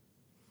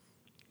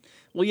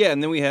 Well, yeah,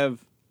 and then we have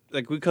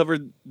did we cover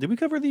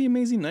the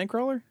Amazing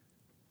Nightcrawler?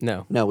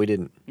 No. No, we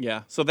didn't.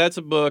 Yeah. So that's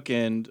a book,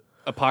 and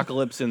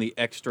Apocalypse and the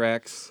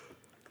Extracts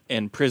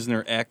and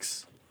Prisoner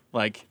X.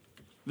 Like,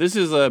 this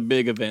is a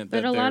big event.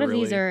 But that a lot they're of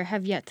these really-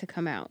 have yet to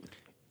come out.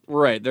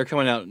 Right. They're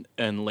coming out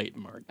in late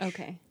March.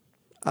 Okay.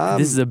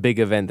 This is a big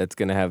event that's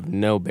going to have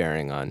no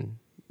bearing on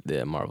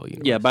the Marvel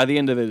universe. Yeah, by the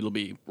end of it, it'll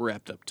be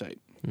wrapped up tight.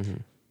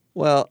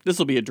 Well, This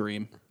will be a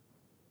dream.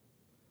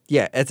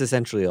 yeah, it's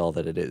essentially all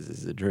that it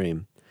is a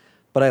dream.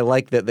 But I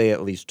like that they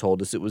at least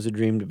told us it was a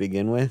dream to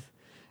begin with,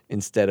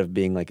 instead of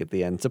being like at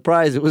the end,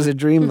 surprise, it was a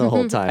dream the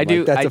whole time. I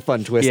do- That's I- a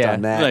fun twist yeah.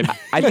 on that. Like,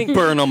 I think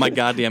burn all my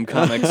goddamn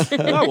comics.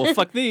 Oh, well,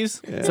 fuck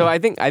these. So. I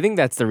think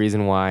that's the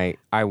reason why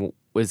I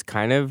was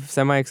kind of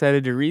semi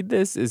excited to read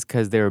this, is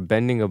because they were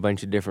bending a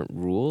bunch of different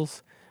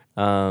rules,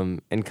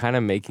 and kind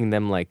of making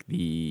them like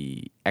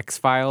the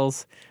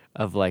X-Files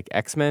of like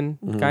X-Men,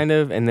 kind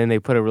of, and then they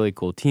put a really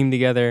cool team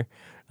together.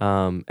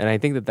 And I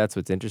think that that's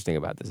what's interesting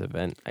about this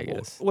event, I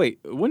guess. Wait,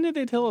 when did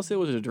they tell us it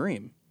was a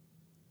dream?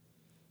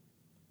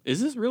 Is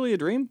this really a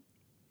dream?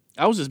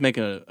 I was just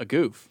making a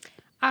goof.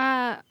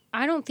 I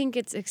don't think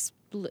it's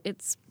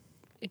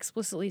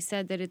explicitly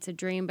said that it's a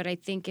dream, but I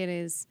think it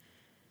is.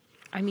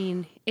 I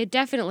mean, it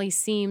definitely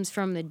seems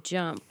from the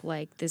jump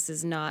like this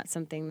is not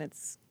something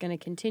that's going to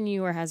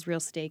continue or has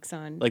real stakes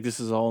on. Like, this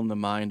is all in the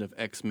mind of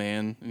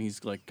X-Man, and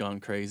he's, like, gone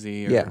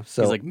crazy. Or Yeah,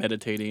 so- he's, like,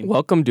 meditating.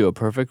 Welcome to a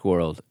perfect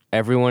world.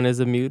 Everyone is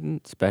a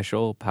mutant,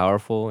 special,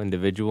 powerful,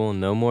 individual,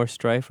 no more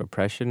strife,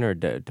 oppression, or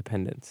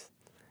dependence.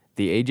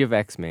 The age of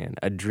X-Man,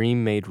 a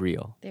dream made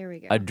real. There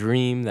we go. A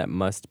dream that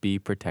must be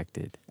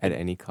protected at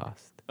any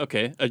cost.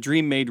 Okay, a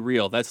dream made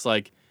real. That's,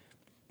 like,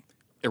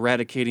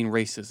 eradicating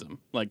racism.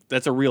 Like,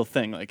 that's a real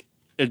thing. Like,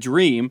 a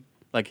dream,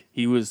 like,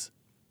 he was,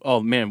 oh,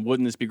 man,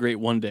 wouldn't this be great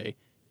one day?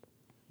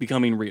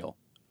 Becoming real.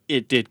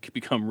 It did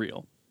become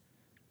real.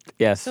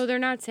 Yes. So they're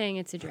not saying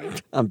it's a dream.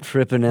 I'm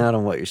tripping out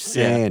on what you're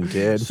saying,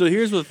 dude. So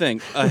here's the thing.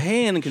 A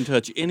hand can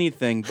touch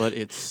anything but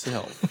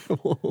itself.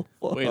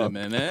 Wait a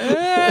minute.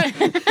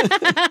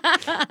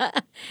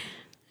 that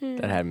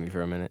had me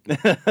for a minute.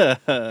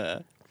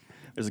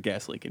 There's a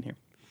gas leak in here.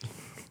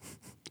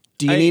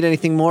 Do you need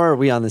anything more, or are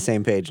we on the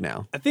same page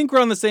now? I think we're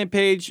on the same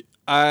page.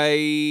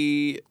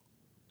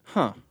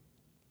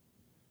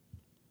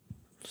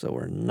 So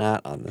we're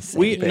not on the same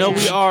We page.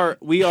 no,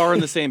 we are on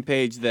the same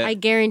page that I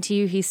guarantee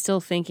you he's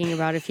still thinking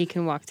about if he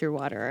can walk through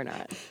water or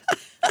not.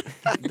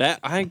 that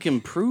I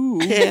can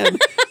prove. can.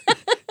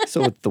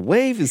 So the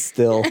wave is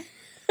still.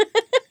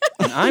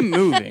 And I'm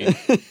moving.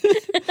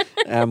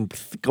 I'm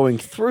going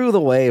through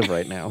the wave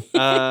right now.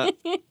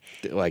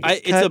 Like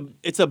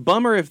It's a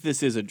bummer if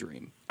this is a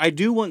dream. I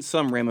do want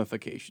some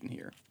ramification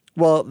here.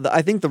 Well,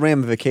 I think the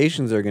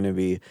ramifications are going to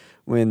be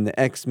when the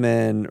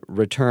X-Men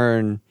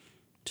return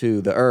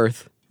to the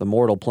Earth, the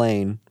mortal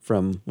plane,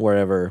 from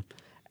wherever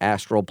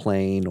astral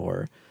plane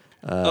or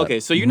Okay,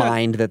 so you're not-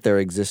 mind that they're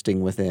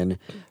existing within.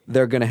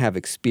 They're going to have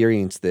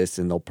experienced this,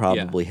 and they'll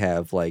probably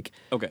have like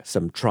Okay.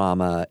 some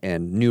trauma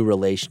and new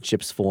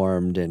relationships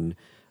formed, and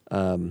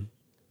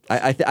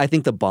I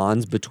think the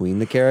bonds between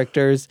the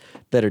characters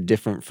that are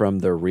different from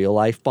their real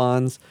life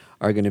bonds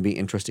are going to be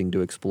interesting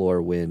to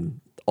explore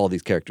when all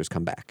these characters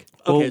come back.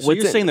 Okay, Well, so what's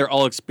you're it- saying they're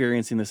all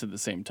experiencing this at the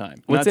same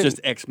time, What's not it- just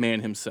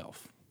X-Man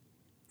himself.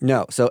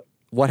 No, so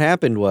what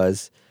happened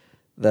was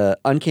the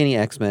Uncanny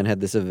X-Men had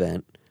this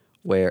event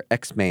where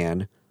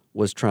X-Man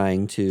was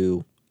trying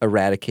to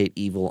eradicate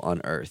evil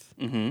on Earth.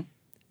 Mm-hmm.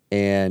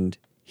 And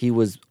he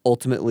was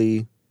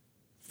ultimately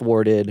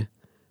thwarted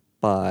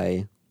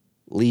by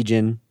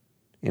Legion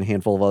and a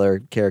handful of other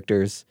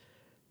characters.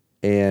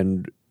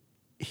 And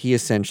he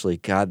essentially,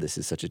 God, this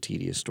is such a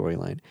tedious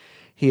storyline.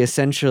 He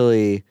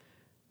essentially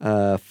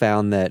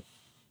found that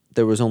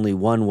there was only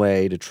one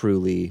way to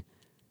truly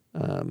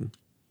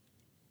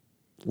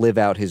live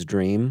out his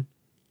dream,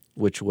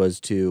 which was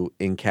to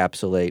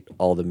encapsulate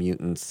all the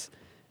mutants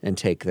and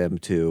take them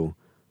to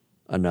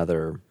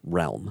another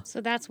realm.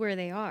 So that's where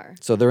they are.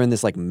 So they're in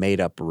this like made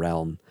up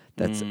realm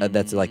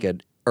that's like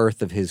an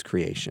Earth of his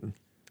creation.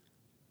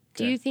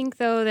 Do you think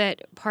though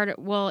that it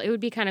would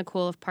be kind of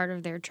cool if part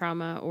of their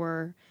trauma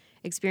or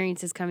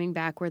experiences coming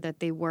back were that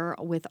they were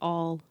with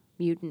all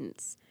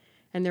mutants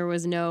and there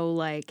was no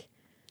like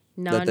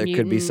non-mutant That there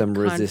could be some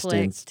resistance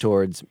conflict.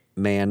 towards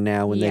man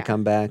now when they Yeah.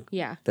 come back.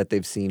 Yeah. That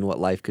they've seen what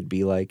life could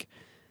be like.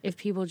 If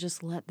people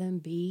just let them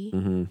be.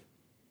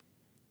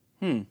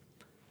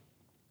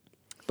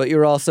 But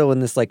you're also in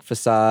this like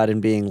facade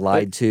and being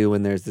lied to,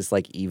 and there's this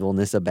like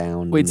evilness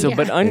abound. Wait, so Yeah.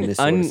 but in this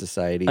sort of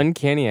society.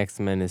 Uncanny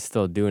X-Men is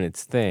still doing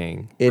its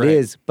thing. It Right.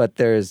 is, but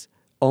there's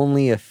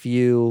only a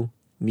few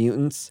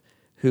mutants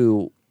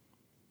who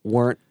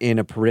weren't in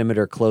a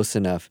perimeter close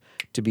enough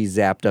to be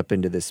zapped up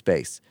into this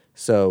space.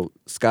 So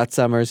Scott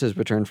Summers has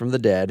returned from the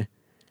dead,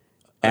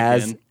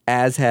 Again.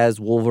 as has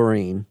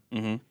Wolverine,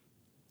 Mm-hmm.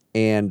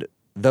 and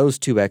those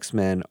two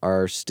X-Men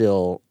are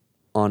still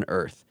on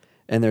Earth.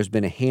 And there's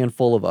been a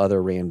handful of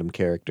other random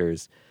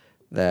characters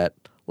that,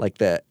 like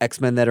the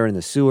X-Men that are in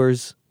the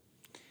sewers.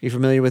 You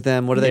familiar with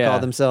them? What do they call Yeah.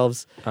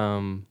 themselves?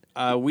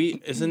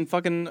 It's in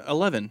fucking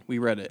 11. We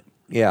read it.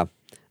 Yeah.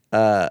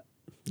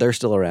 They're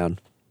still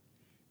around.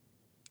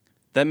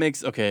 That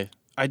makes okay.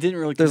 I didn't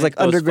really. There's like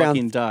connect those underground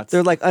fucking dots.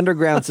 They're like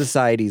underground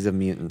societies of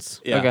mutants.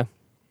 yeah. Okay.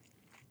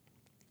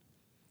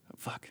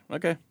 Fuck.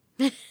 Okay.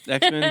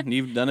 X-Men,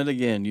 you've done it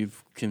again.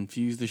 You've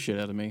confused the shit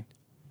out of me.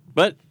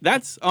 But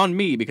that's on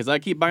me because I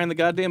keep buying the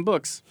goddamn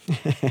books.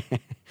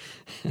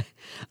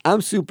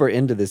 I'm super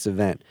into this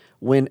event.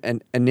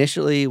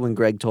 Initially when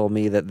Greg told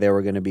me that there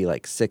were going to be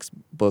like 6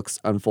 books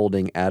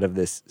unfolding out of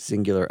this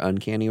singular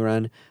Uncanny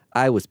run,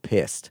 I was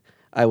pissed.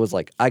 I was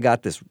like, I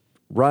got this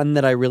run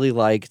that I really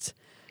liked,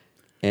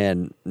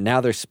 and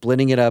now they're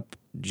splitting it up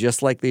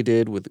just like they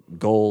did with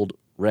gold,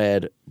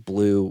 red,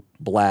 blue,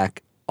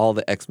 black, all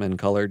the X-Men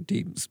colored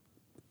teams.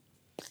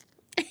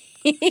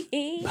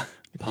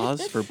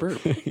 Pause for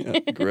burp.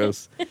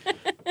 Gross.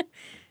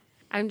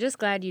 I'm just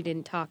glad you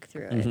didn't talk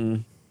through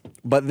it.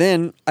 But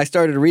then I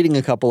started reading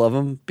a couple of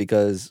them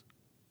because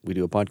we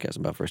do a podcast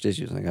about first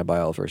issues, and I got to buy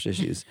all the first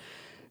issues.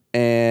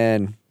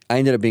 And I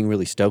ended up being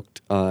really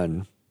stoked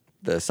on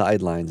the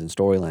sidelines and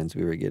storylines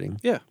we were getting.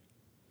 Yeah.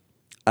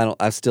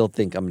 I still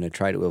think I'm going to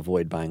try to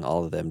avoid buying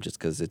all of them just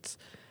because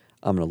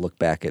I'm going to look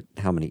back at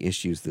how many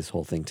issues this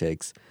whole thing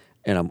takes,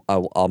 and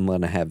I'm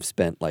going to have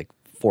spent like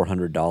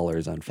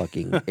 $400 on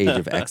fucking Age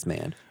of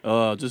X-Man.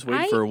 Just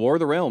wait for War of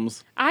the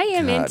Realms. I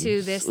am God.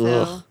 into this Ugh.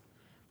 though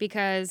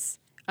because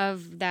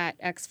of that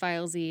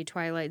X-Files-y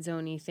Twilight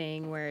Zone-y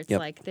thing where it's Yep.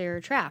 like they're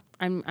a trap.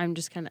 I'm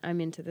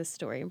into this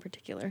story in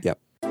particular. Yep.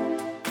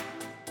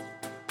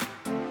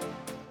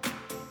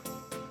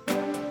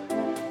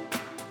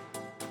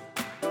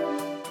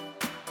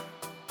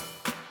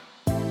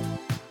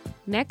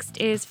 Next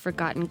is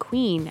Forgotten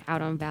Queen,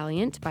 out on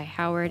Valiant by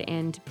Howard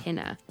and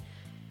Pinna.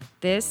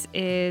 This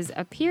is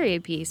a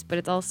period piece, but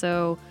it's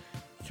also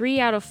 3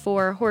 out of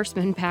 4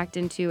 horsemen packed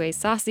into a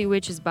saucy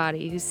witch's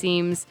body who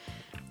seems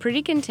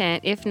pretty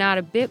content, if not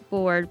a bit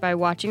bored, by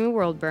watching the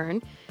world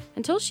burn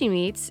until she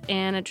meets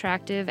an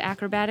attractive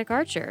acrobatic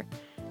archer.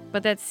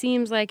 But that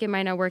seems like it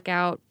might not work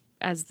out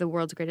as the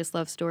world's greatest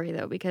love story,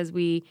 though, because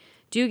we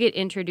do get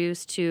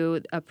introduced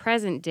to a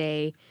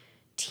present-day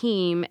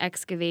team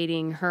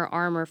excavating her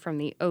armor from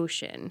the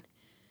ocean,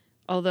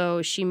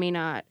 although she may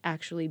not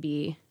actually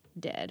be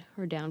dead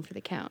or down for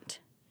the count.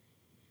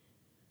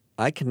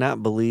 I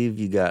cannot believe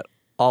you got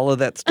all of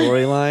that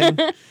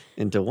storyline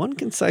into one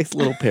concise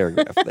little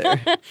paragraph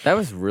there. That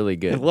was really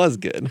good. It was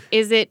good.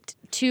 Is it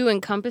too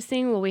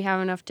encompassing? Will we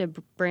have enough to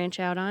branch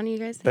out on, you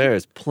guys think?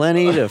 There's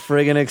plenty to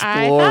friggin' I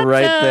explore thought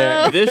right so.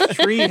 there. This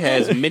tree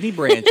has many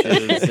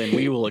branches, and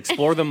we will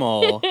explore them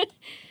all.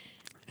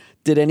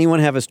 Did anyone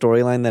have a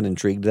storyline that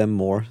intrigued them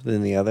more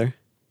than the other?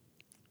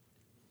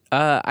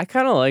 I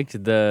kind of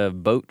liked the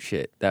boat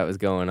shit that was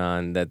going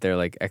on, that they're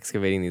like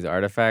excavating these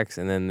artifacts,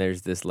 and then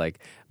there's this like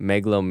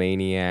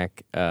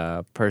megalomaniac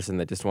person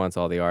that just wants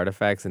all the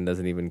artifacts and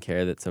doesn't even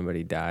care that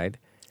somebody died.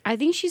 I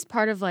think she's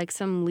part of like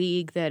some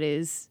league that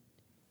is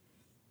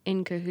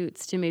in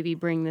cahoots to maybe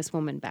bring this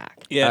woman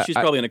back. Yeah, she's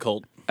probably in a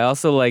cult. I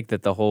also like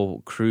that the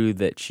whole crew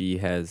that she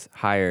has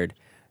hired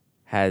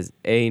has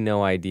A,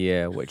 no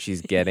idea what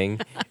she's getting,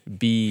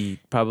 B,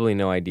 probably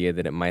no idea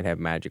that it might have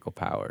magical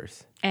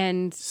powers.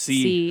 And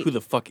See, who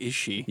the fuck is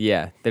she?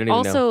 Yeah, they don't even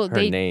also know her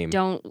they name.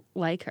 don't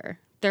like her.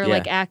 They're Yeah.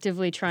 like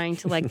actively trying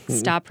to like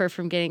stop her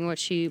from getting what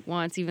she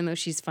wants, even though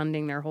she's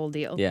funding their whole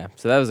deal. Yeah,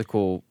 so that was a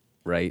cool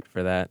right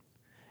for that.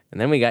 And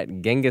then we got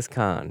Genghis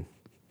Khan.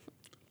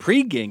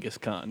 Pre-Genghis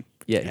Khan.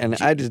 Yeah, And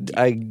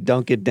I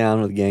don't get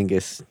down with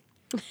Genghis.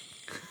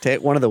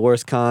 One of the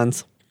worst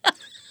cons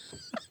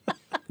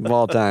of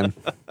all time.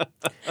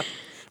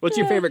 What's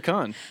your favorite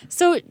con?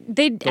 So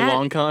they The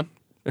long con?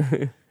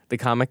 the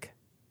comic,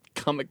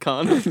 Comic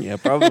Con? Yeah,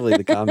 probably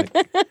the comic.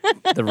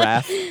 the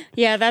Wrath.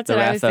 Yeah, that's The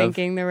what I was Wrath of.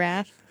 thinking.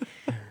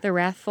 The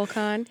Wrathful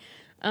Khan.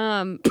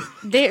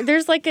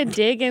 There's like a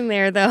dig in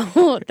there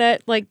though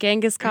that like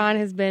Genghis Khan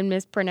has been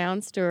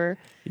mispronounced or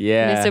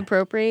Yeah,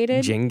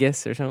 misappropriated.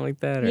 Genghis or something like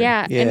that. Or-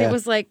 Yeah, and Yeah. it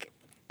was like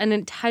an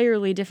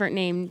entirely different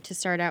name to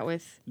start out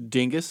with.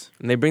 Dingus?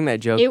 and they bring that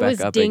joke It back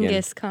was up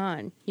Genghis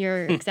Khan.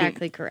 You're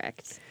exactly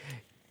correct.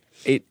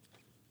 again.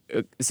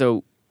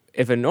 So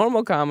if a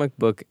normal comic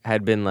book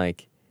had been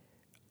like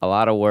a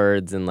lot of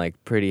words and like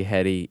pretty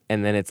heady,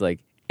 and then it's like,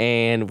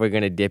 and we're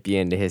gonna dip you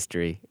into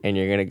history, and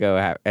you're gonna go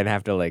and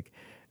have to like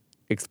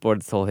explore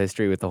this whole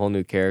history with a whole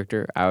new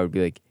character, I would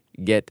be like,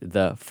 get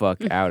the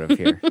fuck out of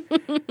here.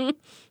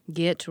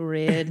 Get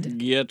rid.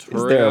 Get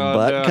Is there a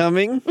butt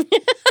coming?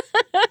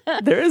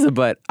 There is a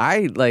but.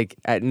 I like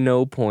at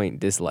no point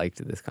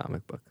disliked this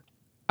comic book.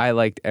 I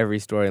liked every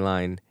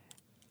storyline.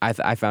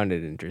 I found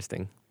it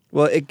interesting.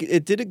 Well,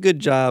 it did a good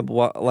job.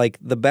 Like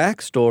the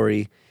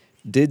backstory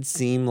did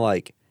seem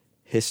like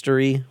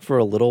history for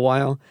a little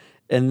while,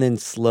 and then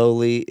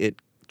slowly it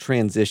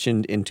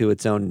transitioned into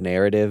its own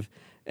narrative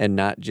and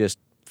not just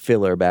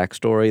filler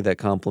backstory that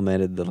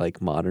complemented the like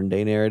modern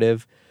day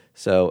narrative.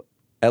 So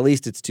at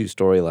least it's two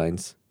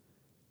storylines.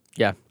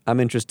 Yeah. I'm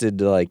interested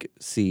to like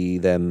see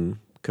them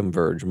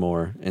converge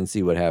more and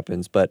see what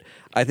happens. But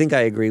I think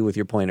I agree with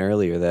your point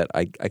earlier that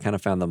I kind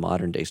of found the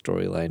modern day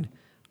storyline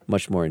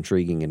much more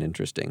intriguing and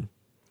interesting.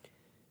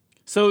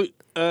 So,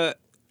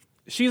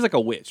 she's like a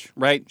witch,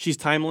 right? She's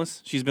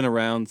timeless. She's been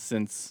around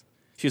since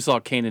she saw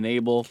Cain and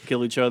Abel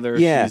kill each other.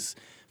 Yeah. She's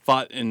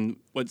fought in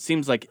what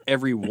seems like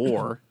every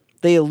war.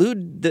 They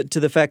allude to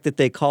the fact that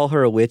they call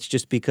her a witch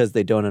just because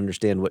they don't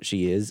understand what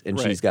she is, and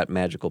Right. she's got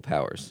magical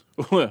powers.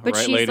 But right,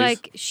 she's ladies?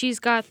 like, she's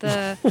got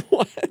the.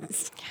 What?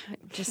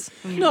 Just.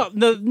 No,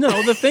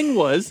 the thing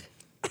was,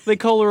 they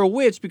call her a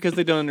witch because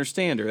they don't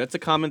understand her. That's a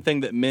common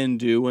thing that men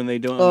do when they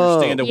don't Oh.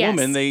 understand a Yes.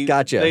 woman. They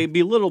Gotcha. They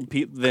belittle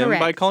them by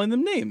Correct. calling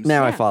them names.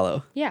 Now I Yeah.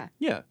 follow. Yeah.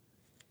 Yeah.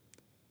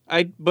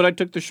 But I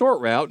took the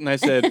short route and I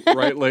said,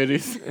 right,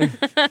 ladies.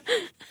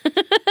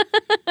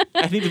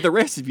 I needed the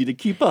rest of you to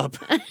keep up.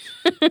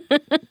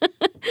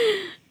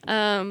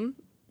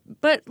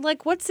 But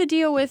like, what's the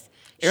deal with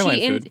Airline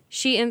she? food.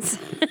 She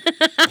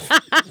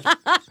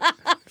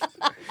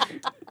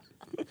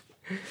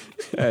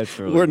That's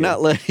really We're good.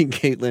 not letting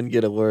Caitlin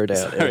get a word out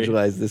Sorry.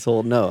 edgewise this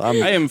whole. No, I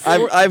am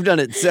I've done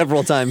it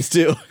several times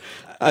too.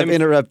 I've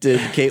interrupted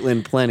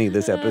Caitlin plenty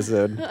this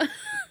episode.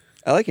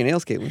 I like your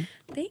nails, Caitlin.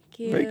 Thank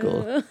you. Very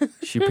cool.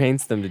 She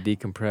paints them to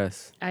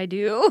decompress. I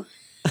do.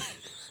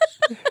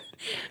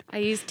 I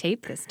used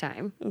tape this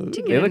time to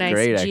They get a look nice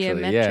great, actually, yeah.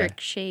 geometric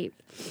shape.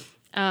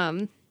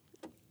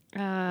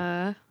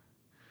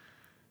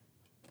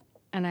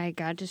 And I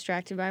got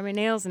distracted by my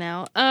nails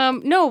now.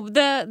 No,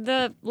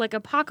 the like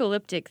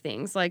apocalyptic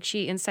things, like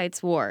she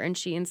incites war and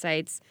she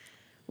incites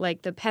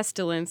like the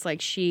pestilence,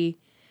 like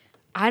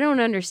I don't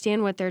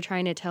understand what they're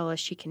trying to tell us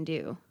she can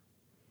do.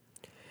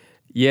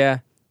 Yeah,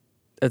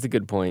 that's a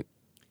good point.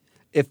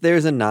 If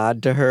there's a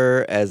nod to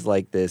her as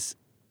like this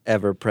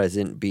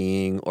ever-present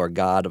being or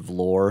god of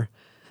lore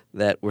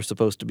that we're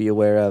supposed to be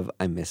aware of,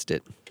 I missed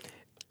it.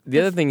 The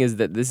other thing is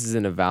that this is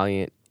in a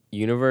Valiant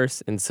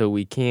universe, and so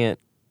we can't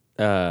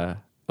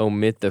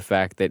omit the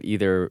fact that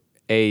either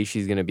A,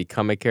 she's going to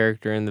become a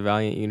character in the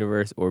Valiant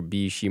universe, or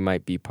B, she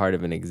might be part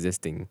of an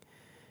existing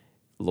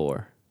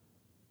lore.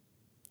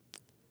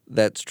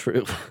 That's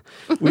true.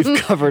 We've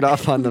covered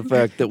off on the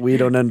fact that we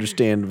don't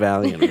understand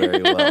Valiant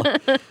very well.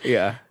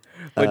 Yeah.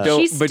 But don't,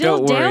 She's but still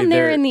don't worry, down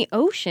there they're- in the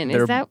ocean.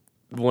 they're Is that?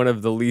 one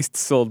of the least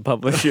sold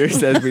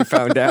publishers, as we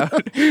found out.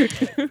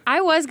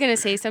 I was gonna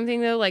say something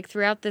though. Like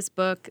throughout this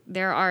book,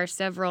 there are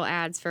several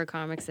ads for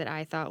comics that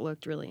I thought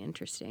looked really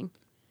interesting.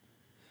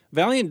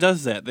 Valiant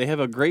does that. They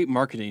have a great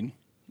marketing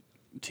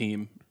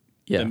team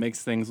Yeah. that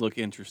makes things look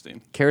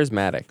interesting.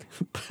 Charismatic.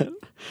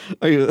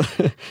 Are you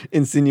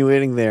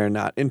insinuating they're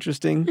not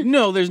interesting?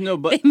 No, there's no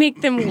but. They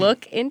make them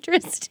look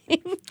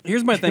interesting.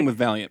 Here's my thing with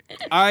Valiant.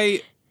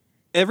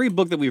 Every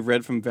book that we've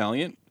read from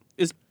Valiant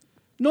is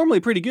normally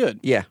pretty good.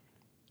 Yeah.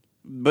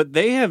 But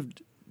they have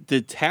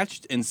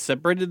detached and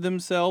separated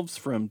themselves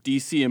from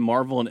DC and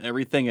Marvel and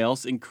everything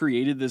else and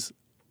created this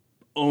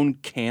own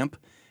camp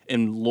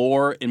and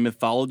lore and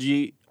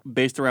mythology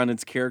based around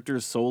its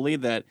characters solely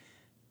that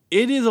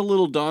it is a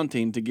little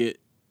daunting to get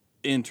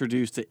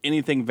introduced to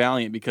anything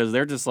Valiant because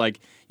they're just like,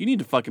 you need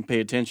to fucking pay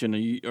attention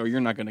or you're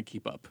not going to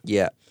keep up.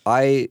 Yeah,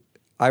 I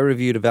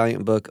reviewed a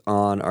Valiant book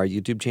on our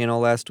YouTube channel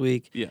last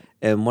week. Yeah.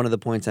 And one of the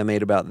points I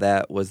made about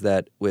that was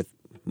that with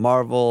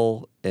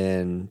Marvel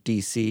and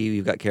DC,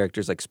 you've got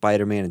characters like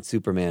Spider-Man and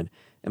Superman,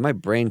 and my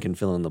brain can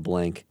fill in the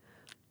blank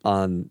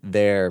on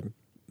their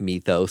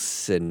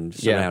mythos and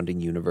surrounding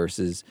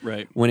universes.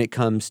 Right. When it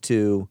comes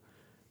to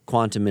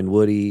Quantum and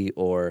Woody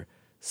or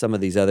some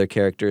of these other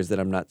characters that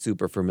I'm not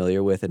super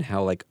familiar with and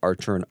how like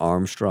Archer and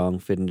Armstrong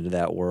fit into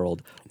that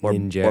world or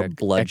Ninjak,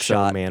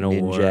 Bloodshot, Exo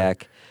Manowar,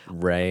 Ninjak.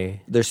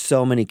 Ray. There's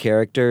so many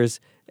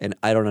characters and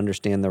I don't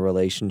understand the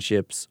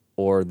relationships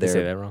or Did I say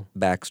their that wrong?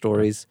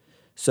 backstories.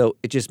 So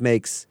it just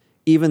makes,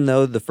 even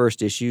though the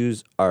first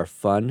issues are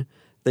fun,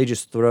 they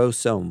just throw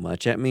so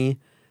much at me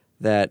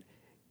that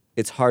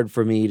it's hard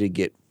for me to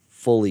get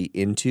fully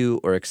into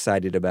or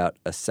excited about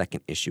a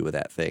second issue of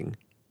that thing.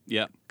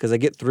 Yeah. Because I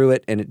get through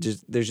it and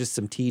there's just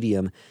some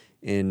tedium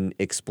in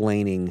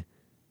explaining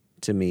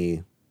to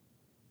me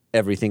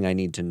everything I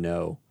need to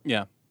know.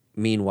 Yeah.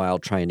 Meanwhile,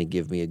 trying to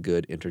give me a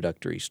good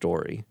introductory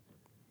story.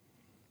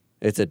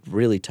 It's a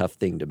really tough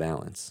thing to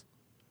balance.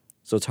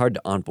 So it's hard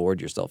to onboard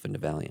yourself into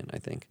Valiant, I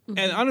think.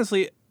 And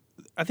honestly,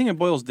 I think it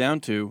boils down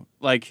to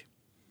like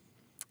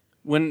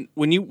when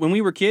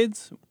we were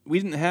kids, we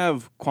didn't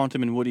have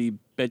Quantum and Woody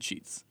bed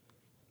sheets.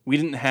 We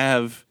didn't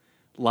have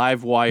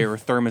live wire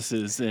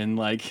thermoses and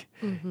like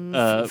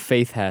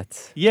Faith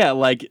hats. yeah,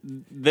 like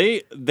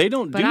they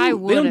don't But do I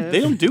they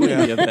don't do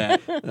any of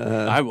that.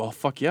 Uh-huh.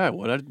 I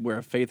would. I'd wear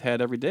a Faith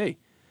hat every day.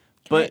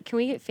 Can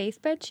we get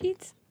Faith bed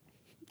sheets?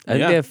 I think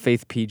Yeah. they have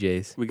Faith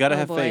PJs. We gotta Oh,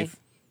 have boy. faith.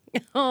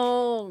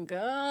 Oh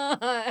God!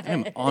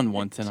 I'm on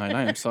one tonight.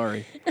 I am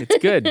sorry. It's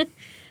good.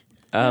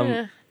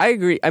 I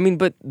agree. I mean,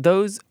 but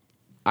those,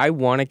 I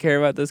want to care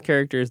about those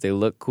characters. They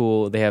look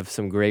cool. They have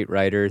some great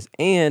writers,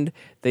 and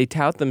they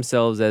tout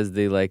themselves as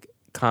the like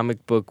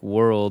comic book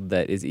world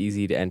that is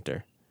easy to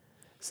enter.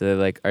 So they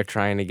like are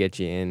trying to get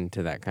you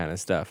into that kind of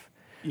stuff.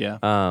 Yeah.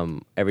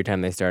 Every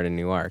time they start a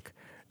new arc,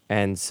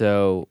 and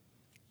so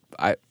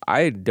I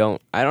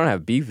don't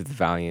have beef with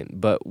Valiant,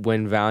 but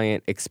when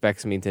Valiant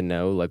expects me to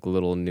know like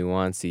little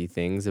nuancy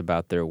things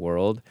about their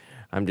world,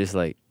 I'm just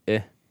like,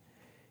 eh.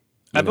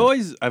 I've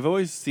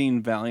always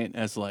seen Valiant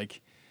as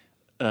like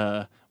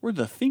we're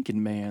the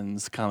thinking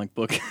man's comic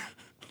book.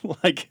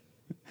 Like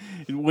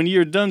when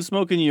you're done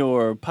smoking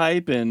your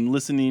pipe and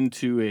listening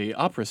to a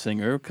opera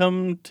singer,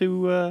 come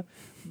to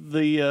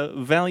the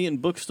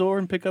Valiant bookstore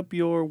and pick up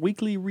your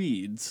weekly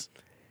reads.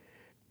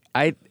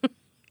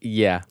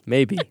 Yeah,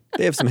 maybe.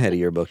 They have some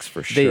headier books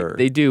for sure.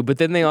 They do, but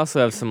then they also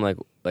have some like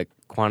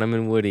Quantum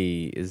and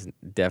Woody is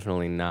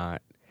definitely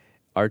not.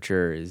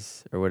 Archer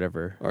is or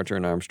whatever. Archer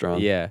and Armstrong.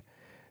 Yeah,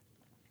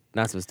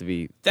 not supposed to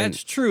be.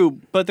 That's true,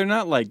 but they're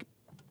not like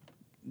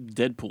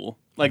Deadpool.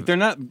 Like they're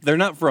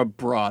not for a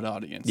broad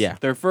audience. Yeah.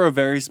 They're for a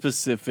very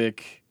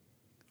specific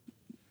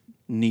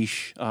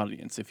niche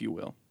audience, if you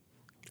will.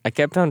 I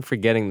kept on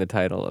forgetting the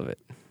title of it,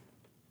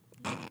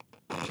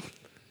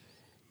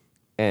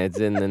 and it's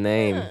in the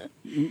name.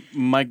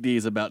 Mike D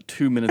is about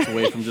 2 minutes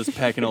away from just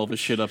packing all of his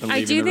shit up and I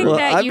leaving do the think room. Well,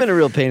 that I've you- been a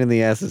real pain in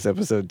the ass this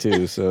episode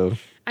too, so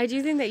I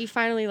do think that you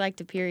finally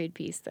liked a period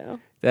piece, though.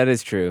 That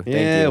is true. Thank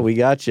yeah, you. we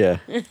got you.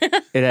 It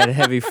had a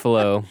heavy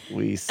flow.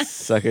 We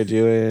suckered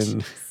you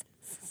in.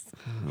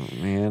 Oh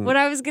man. What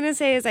I was gonna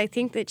say is, I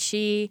think that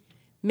she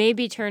may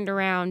be turned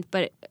around,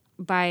 but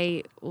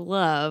by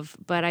love,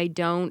 but I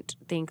don't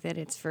think that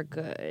it's for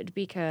good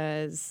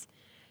because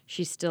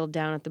she's still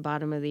down at the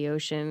bottom of the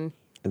ocean.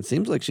 It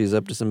seems like she's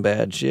up to some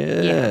bad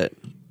shit. Yeah.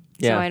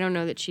 Yeah. So I don't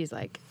know that she's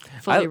like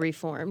fully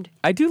reformed.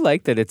 I do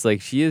like that it's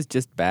like she is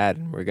just bad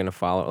and we're gonna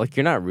follow. Like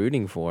you're not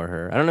rooting for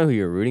her. I don't know who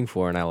you're rooting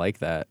for, and I like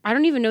that. I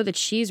don't even know that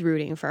she's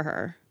rooting for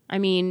her. I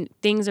mean,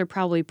 things are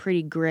probably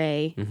pretty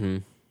gray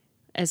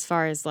as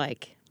far as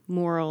like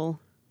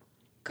moral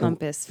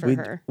compass for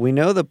her. We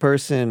know the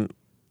person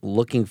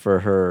looking for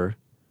her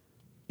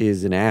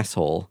is an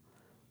asshole,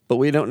 but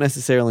we don't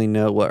necessarily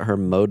know what her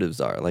motives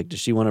are. Like, does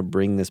she want to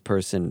bring this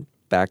person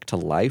back to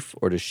life,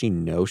 or does she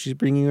know she's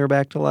bringing her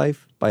back to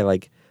life by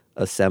like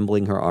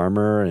assembling her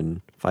armor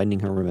and finding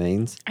her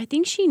remains? I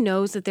think she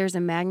knows that there's a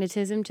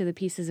magnetism to the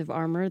pieces of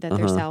armor that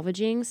they're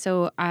salvaging.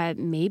 So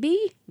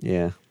maybe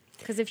Yeah.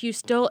 because if you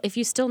still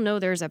know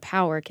there's a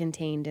power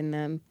contained in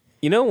them.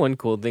 You know, one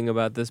cool thing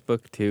about this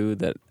book too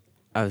that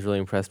I was really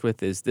impressed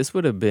with is this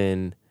would have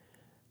been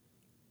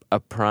a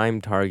prime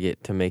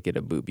target to make it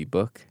a booby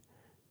book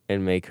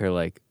and make her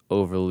like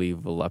overly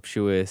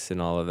voluptuous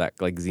and all of that,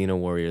 like Xena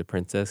Warrior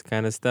Princess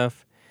kind of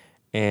stuff.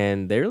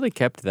 And they really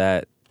kept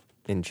that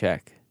in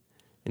check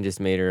and just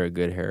made her a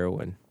good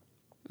heroine.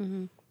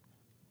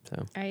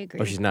 So, I agree.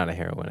 well, she's not a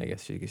heroine, I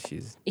guess, because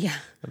she's Yeah.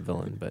 a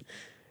villain. But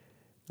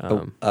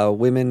A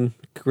women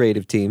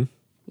creative team.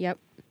 Yep.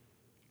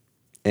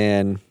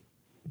 And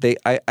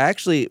I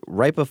actually,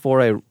 right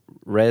before I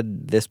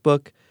read this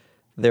book,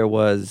 there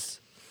was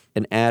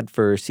an ad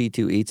for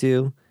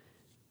C2E2,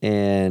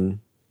 and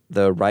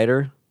the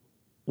writer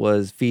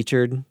was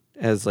featured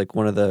as like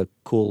one of the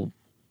cool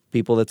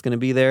people that's going to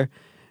be there,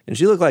 and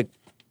she looked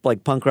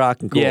like punk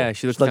rock and cool. Yeah,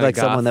 she looked looked kinda like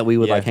someone goth. that we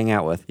would Yeah. like hang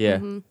out with. Yeah.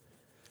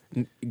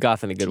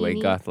 Goth in a good way.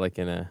 Teeny. Goth like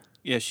in a...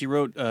 Yeah, she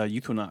wrote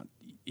Euthanaut.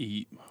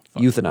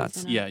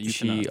 Euthonauts. Yeah, Euthonauts.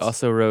 She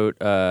also wrote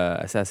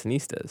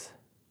Assassinistas.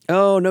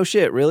 Oh no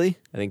shit, really?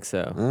 I think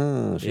so.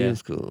 Oh, she Yeah.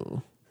 is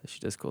cool. She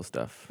does cool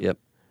stuff. Yep.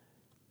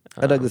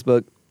 I dug this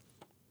book.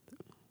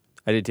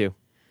 I did too.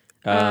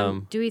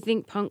 Do we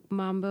think Punk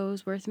Mambo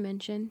is worth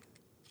mention?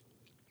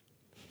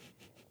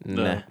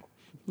 Nah.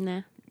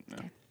 Nah.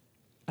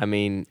 I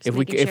mean, Just if we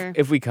making sure.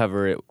 if we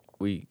cover it,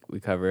 we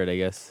cover it, I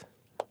guess.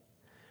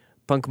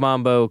 Punk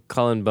Mambo,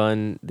 Cullen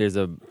Bunn. There's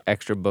a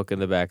extra book in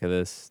the back of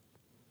this.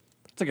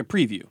 It's like a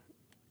preview,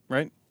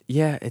 right?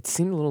 Yeah, it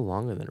seemed a little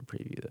longer than a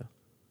preview though.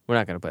 We're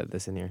not gonna put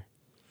this in here.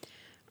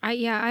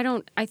 I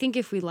don't. I think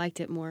if we liked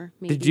it more,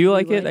 maybe. Did you we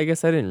like it? would. I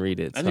guess I didn't read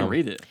it. I didn't so-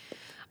 read it.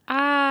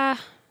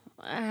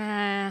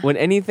 When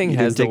anything You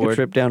has didn't the take a word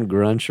trip down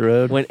Grunch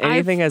Road. when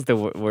anything has the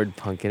word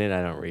punk in it,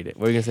 I don't read it.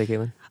 What were you gonna say,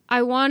 Caitlin?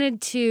 I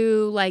wanted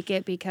to like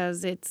it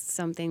because it's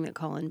something that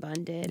Colin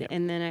Bunn did, Yeah.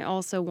 and then I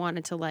also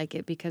wanted to like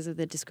it because of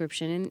the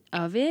description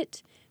of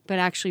it. But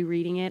actually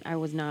reading it, I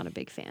was not a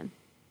big fan.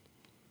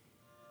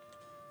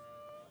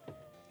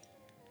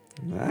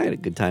 I had a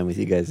good time with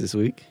you guys this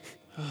week.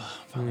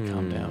 Finally,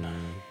 calm down.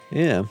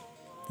 Yeah.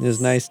 It was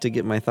nice to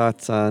get my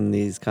thoughts on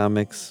these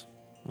comics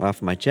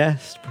off my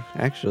chest,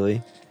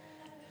 actually.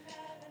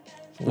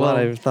 A lot Well-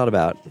 I've thought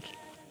about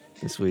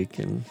this week.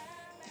 And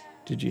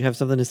did you have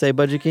something to say,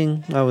 Budget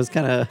King? I was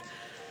kind of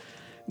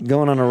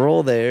going on a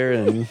roll there,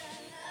 and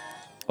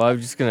Well, I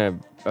was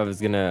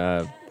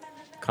gonna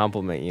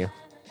compliment you.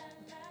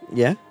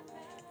 yeah,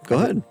 go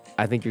ahead.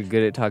 I think you're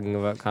good at talking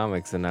about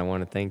comics, and I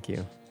want to thank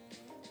you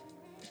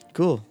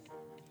Cool.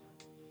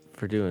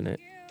 for doing it.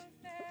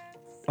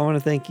 I want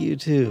to thank you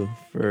too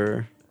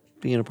for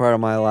being a part of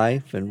my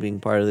life and being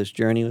part of this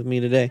journey with me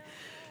today.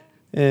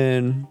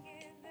 And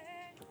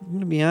I'm going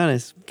to be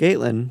honest,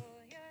 Caitlin,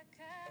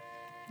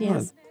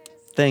 Yes.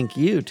 thank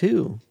you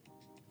too.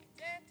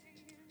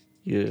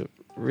 You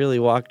really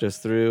walked us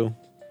through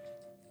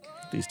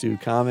these two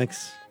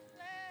comics,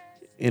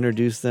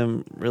 introduced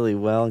them really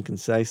well and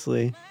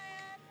concisely,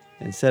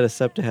 and set us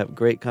up to have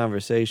great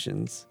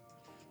conversations.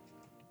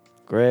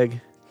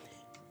 Greg,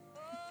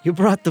 you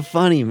brought the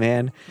funny,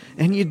 man,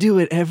 and you do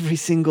it every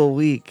single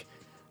week.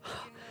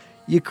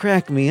 You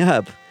crack me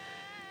up.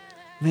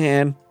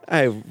 Man,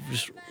 I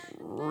just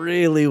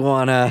really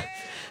want to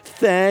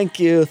thank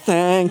you,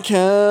 thank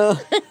you,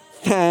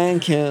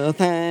 thank you,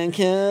 thank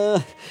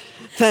you,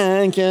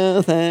 thank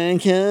you,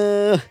 thank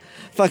you,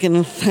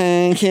 fucking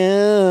thank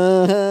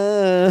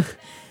you.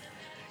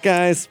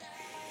 Guys,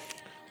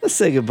 let's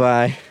say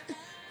goodbye.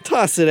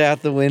 Toss it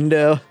out the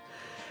window.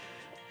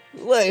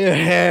 Let your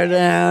hair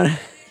down.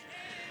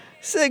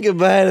 Say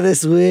goodbye to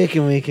this week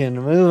and we can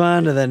move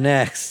on to the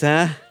next,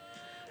 huh?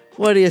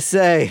 What do you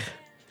say?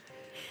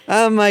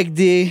 I'm Mike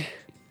D.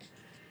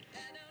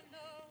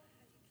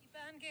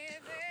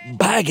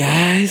 Bye,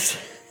 guys.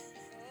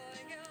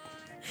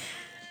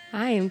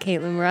 I am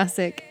Caitlin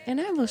Rossick,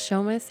 and I will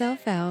show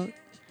myself out.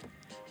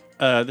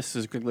 This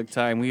is Greg Lick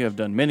Time. We have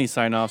done many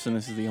sign-offs, and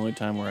this is the only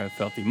time where I've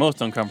felt the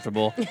most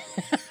uncomfortable.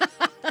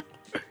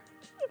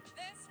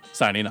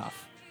 Signing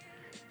off.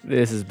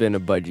 This has been a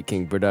Budget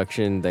King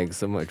production. Thanks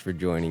so much for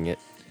joining it.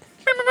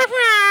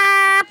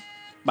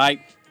 Bye.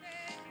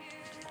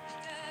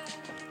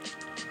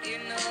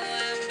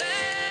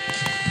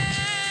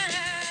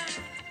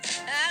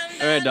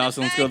 All right,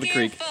 Dawson, let's go to the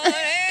creek.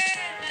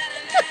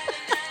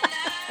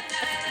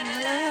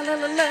 La la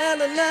la la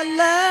la la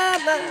la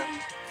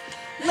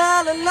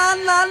la la la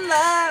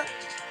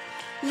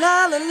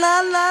la la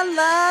la la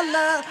la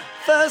la.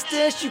 First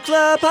Issue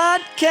Club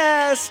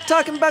podcast,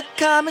 talking about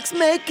comics,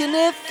 making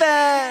it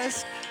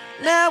fast.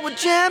 Now we're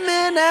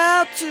jamming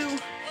out to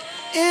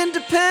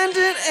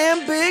Independent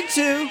and Big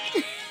Two.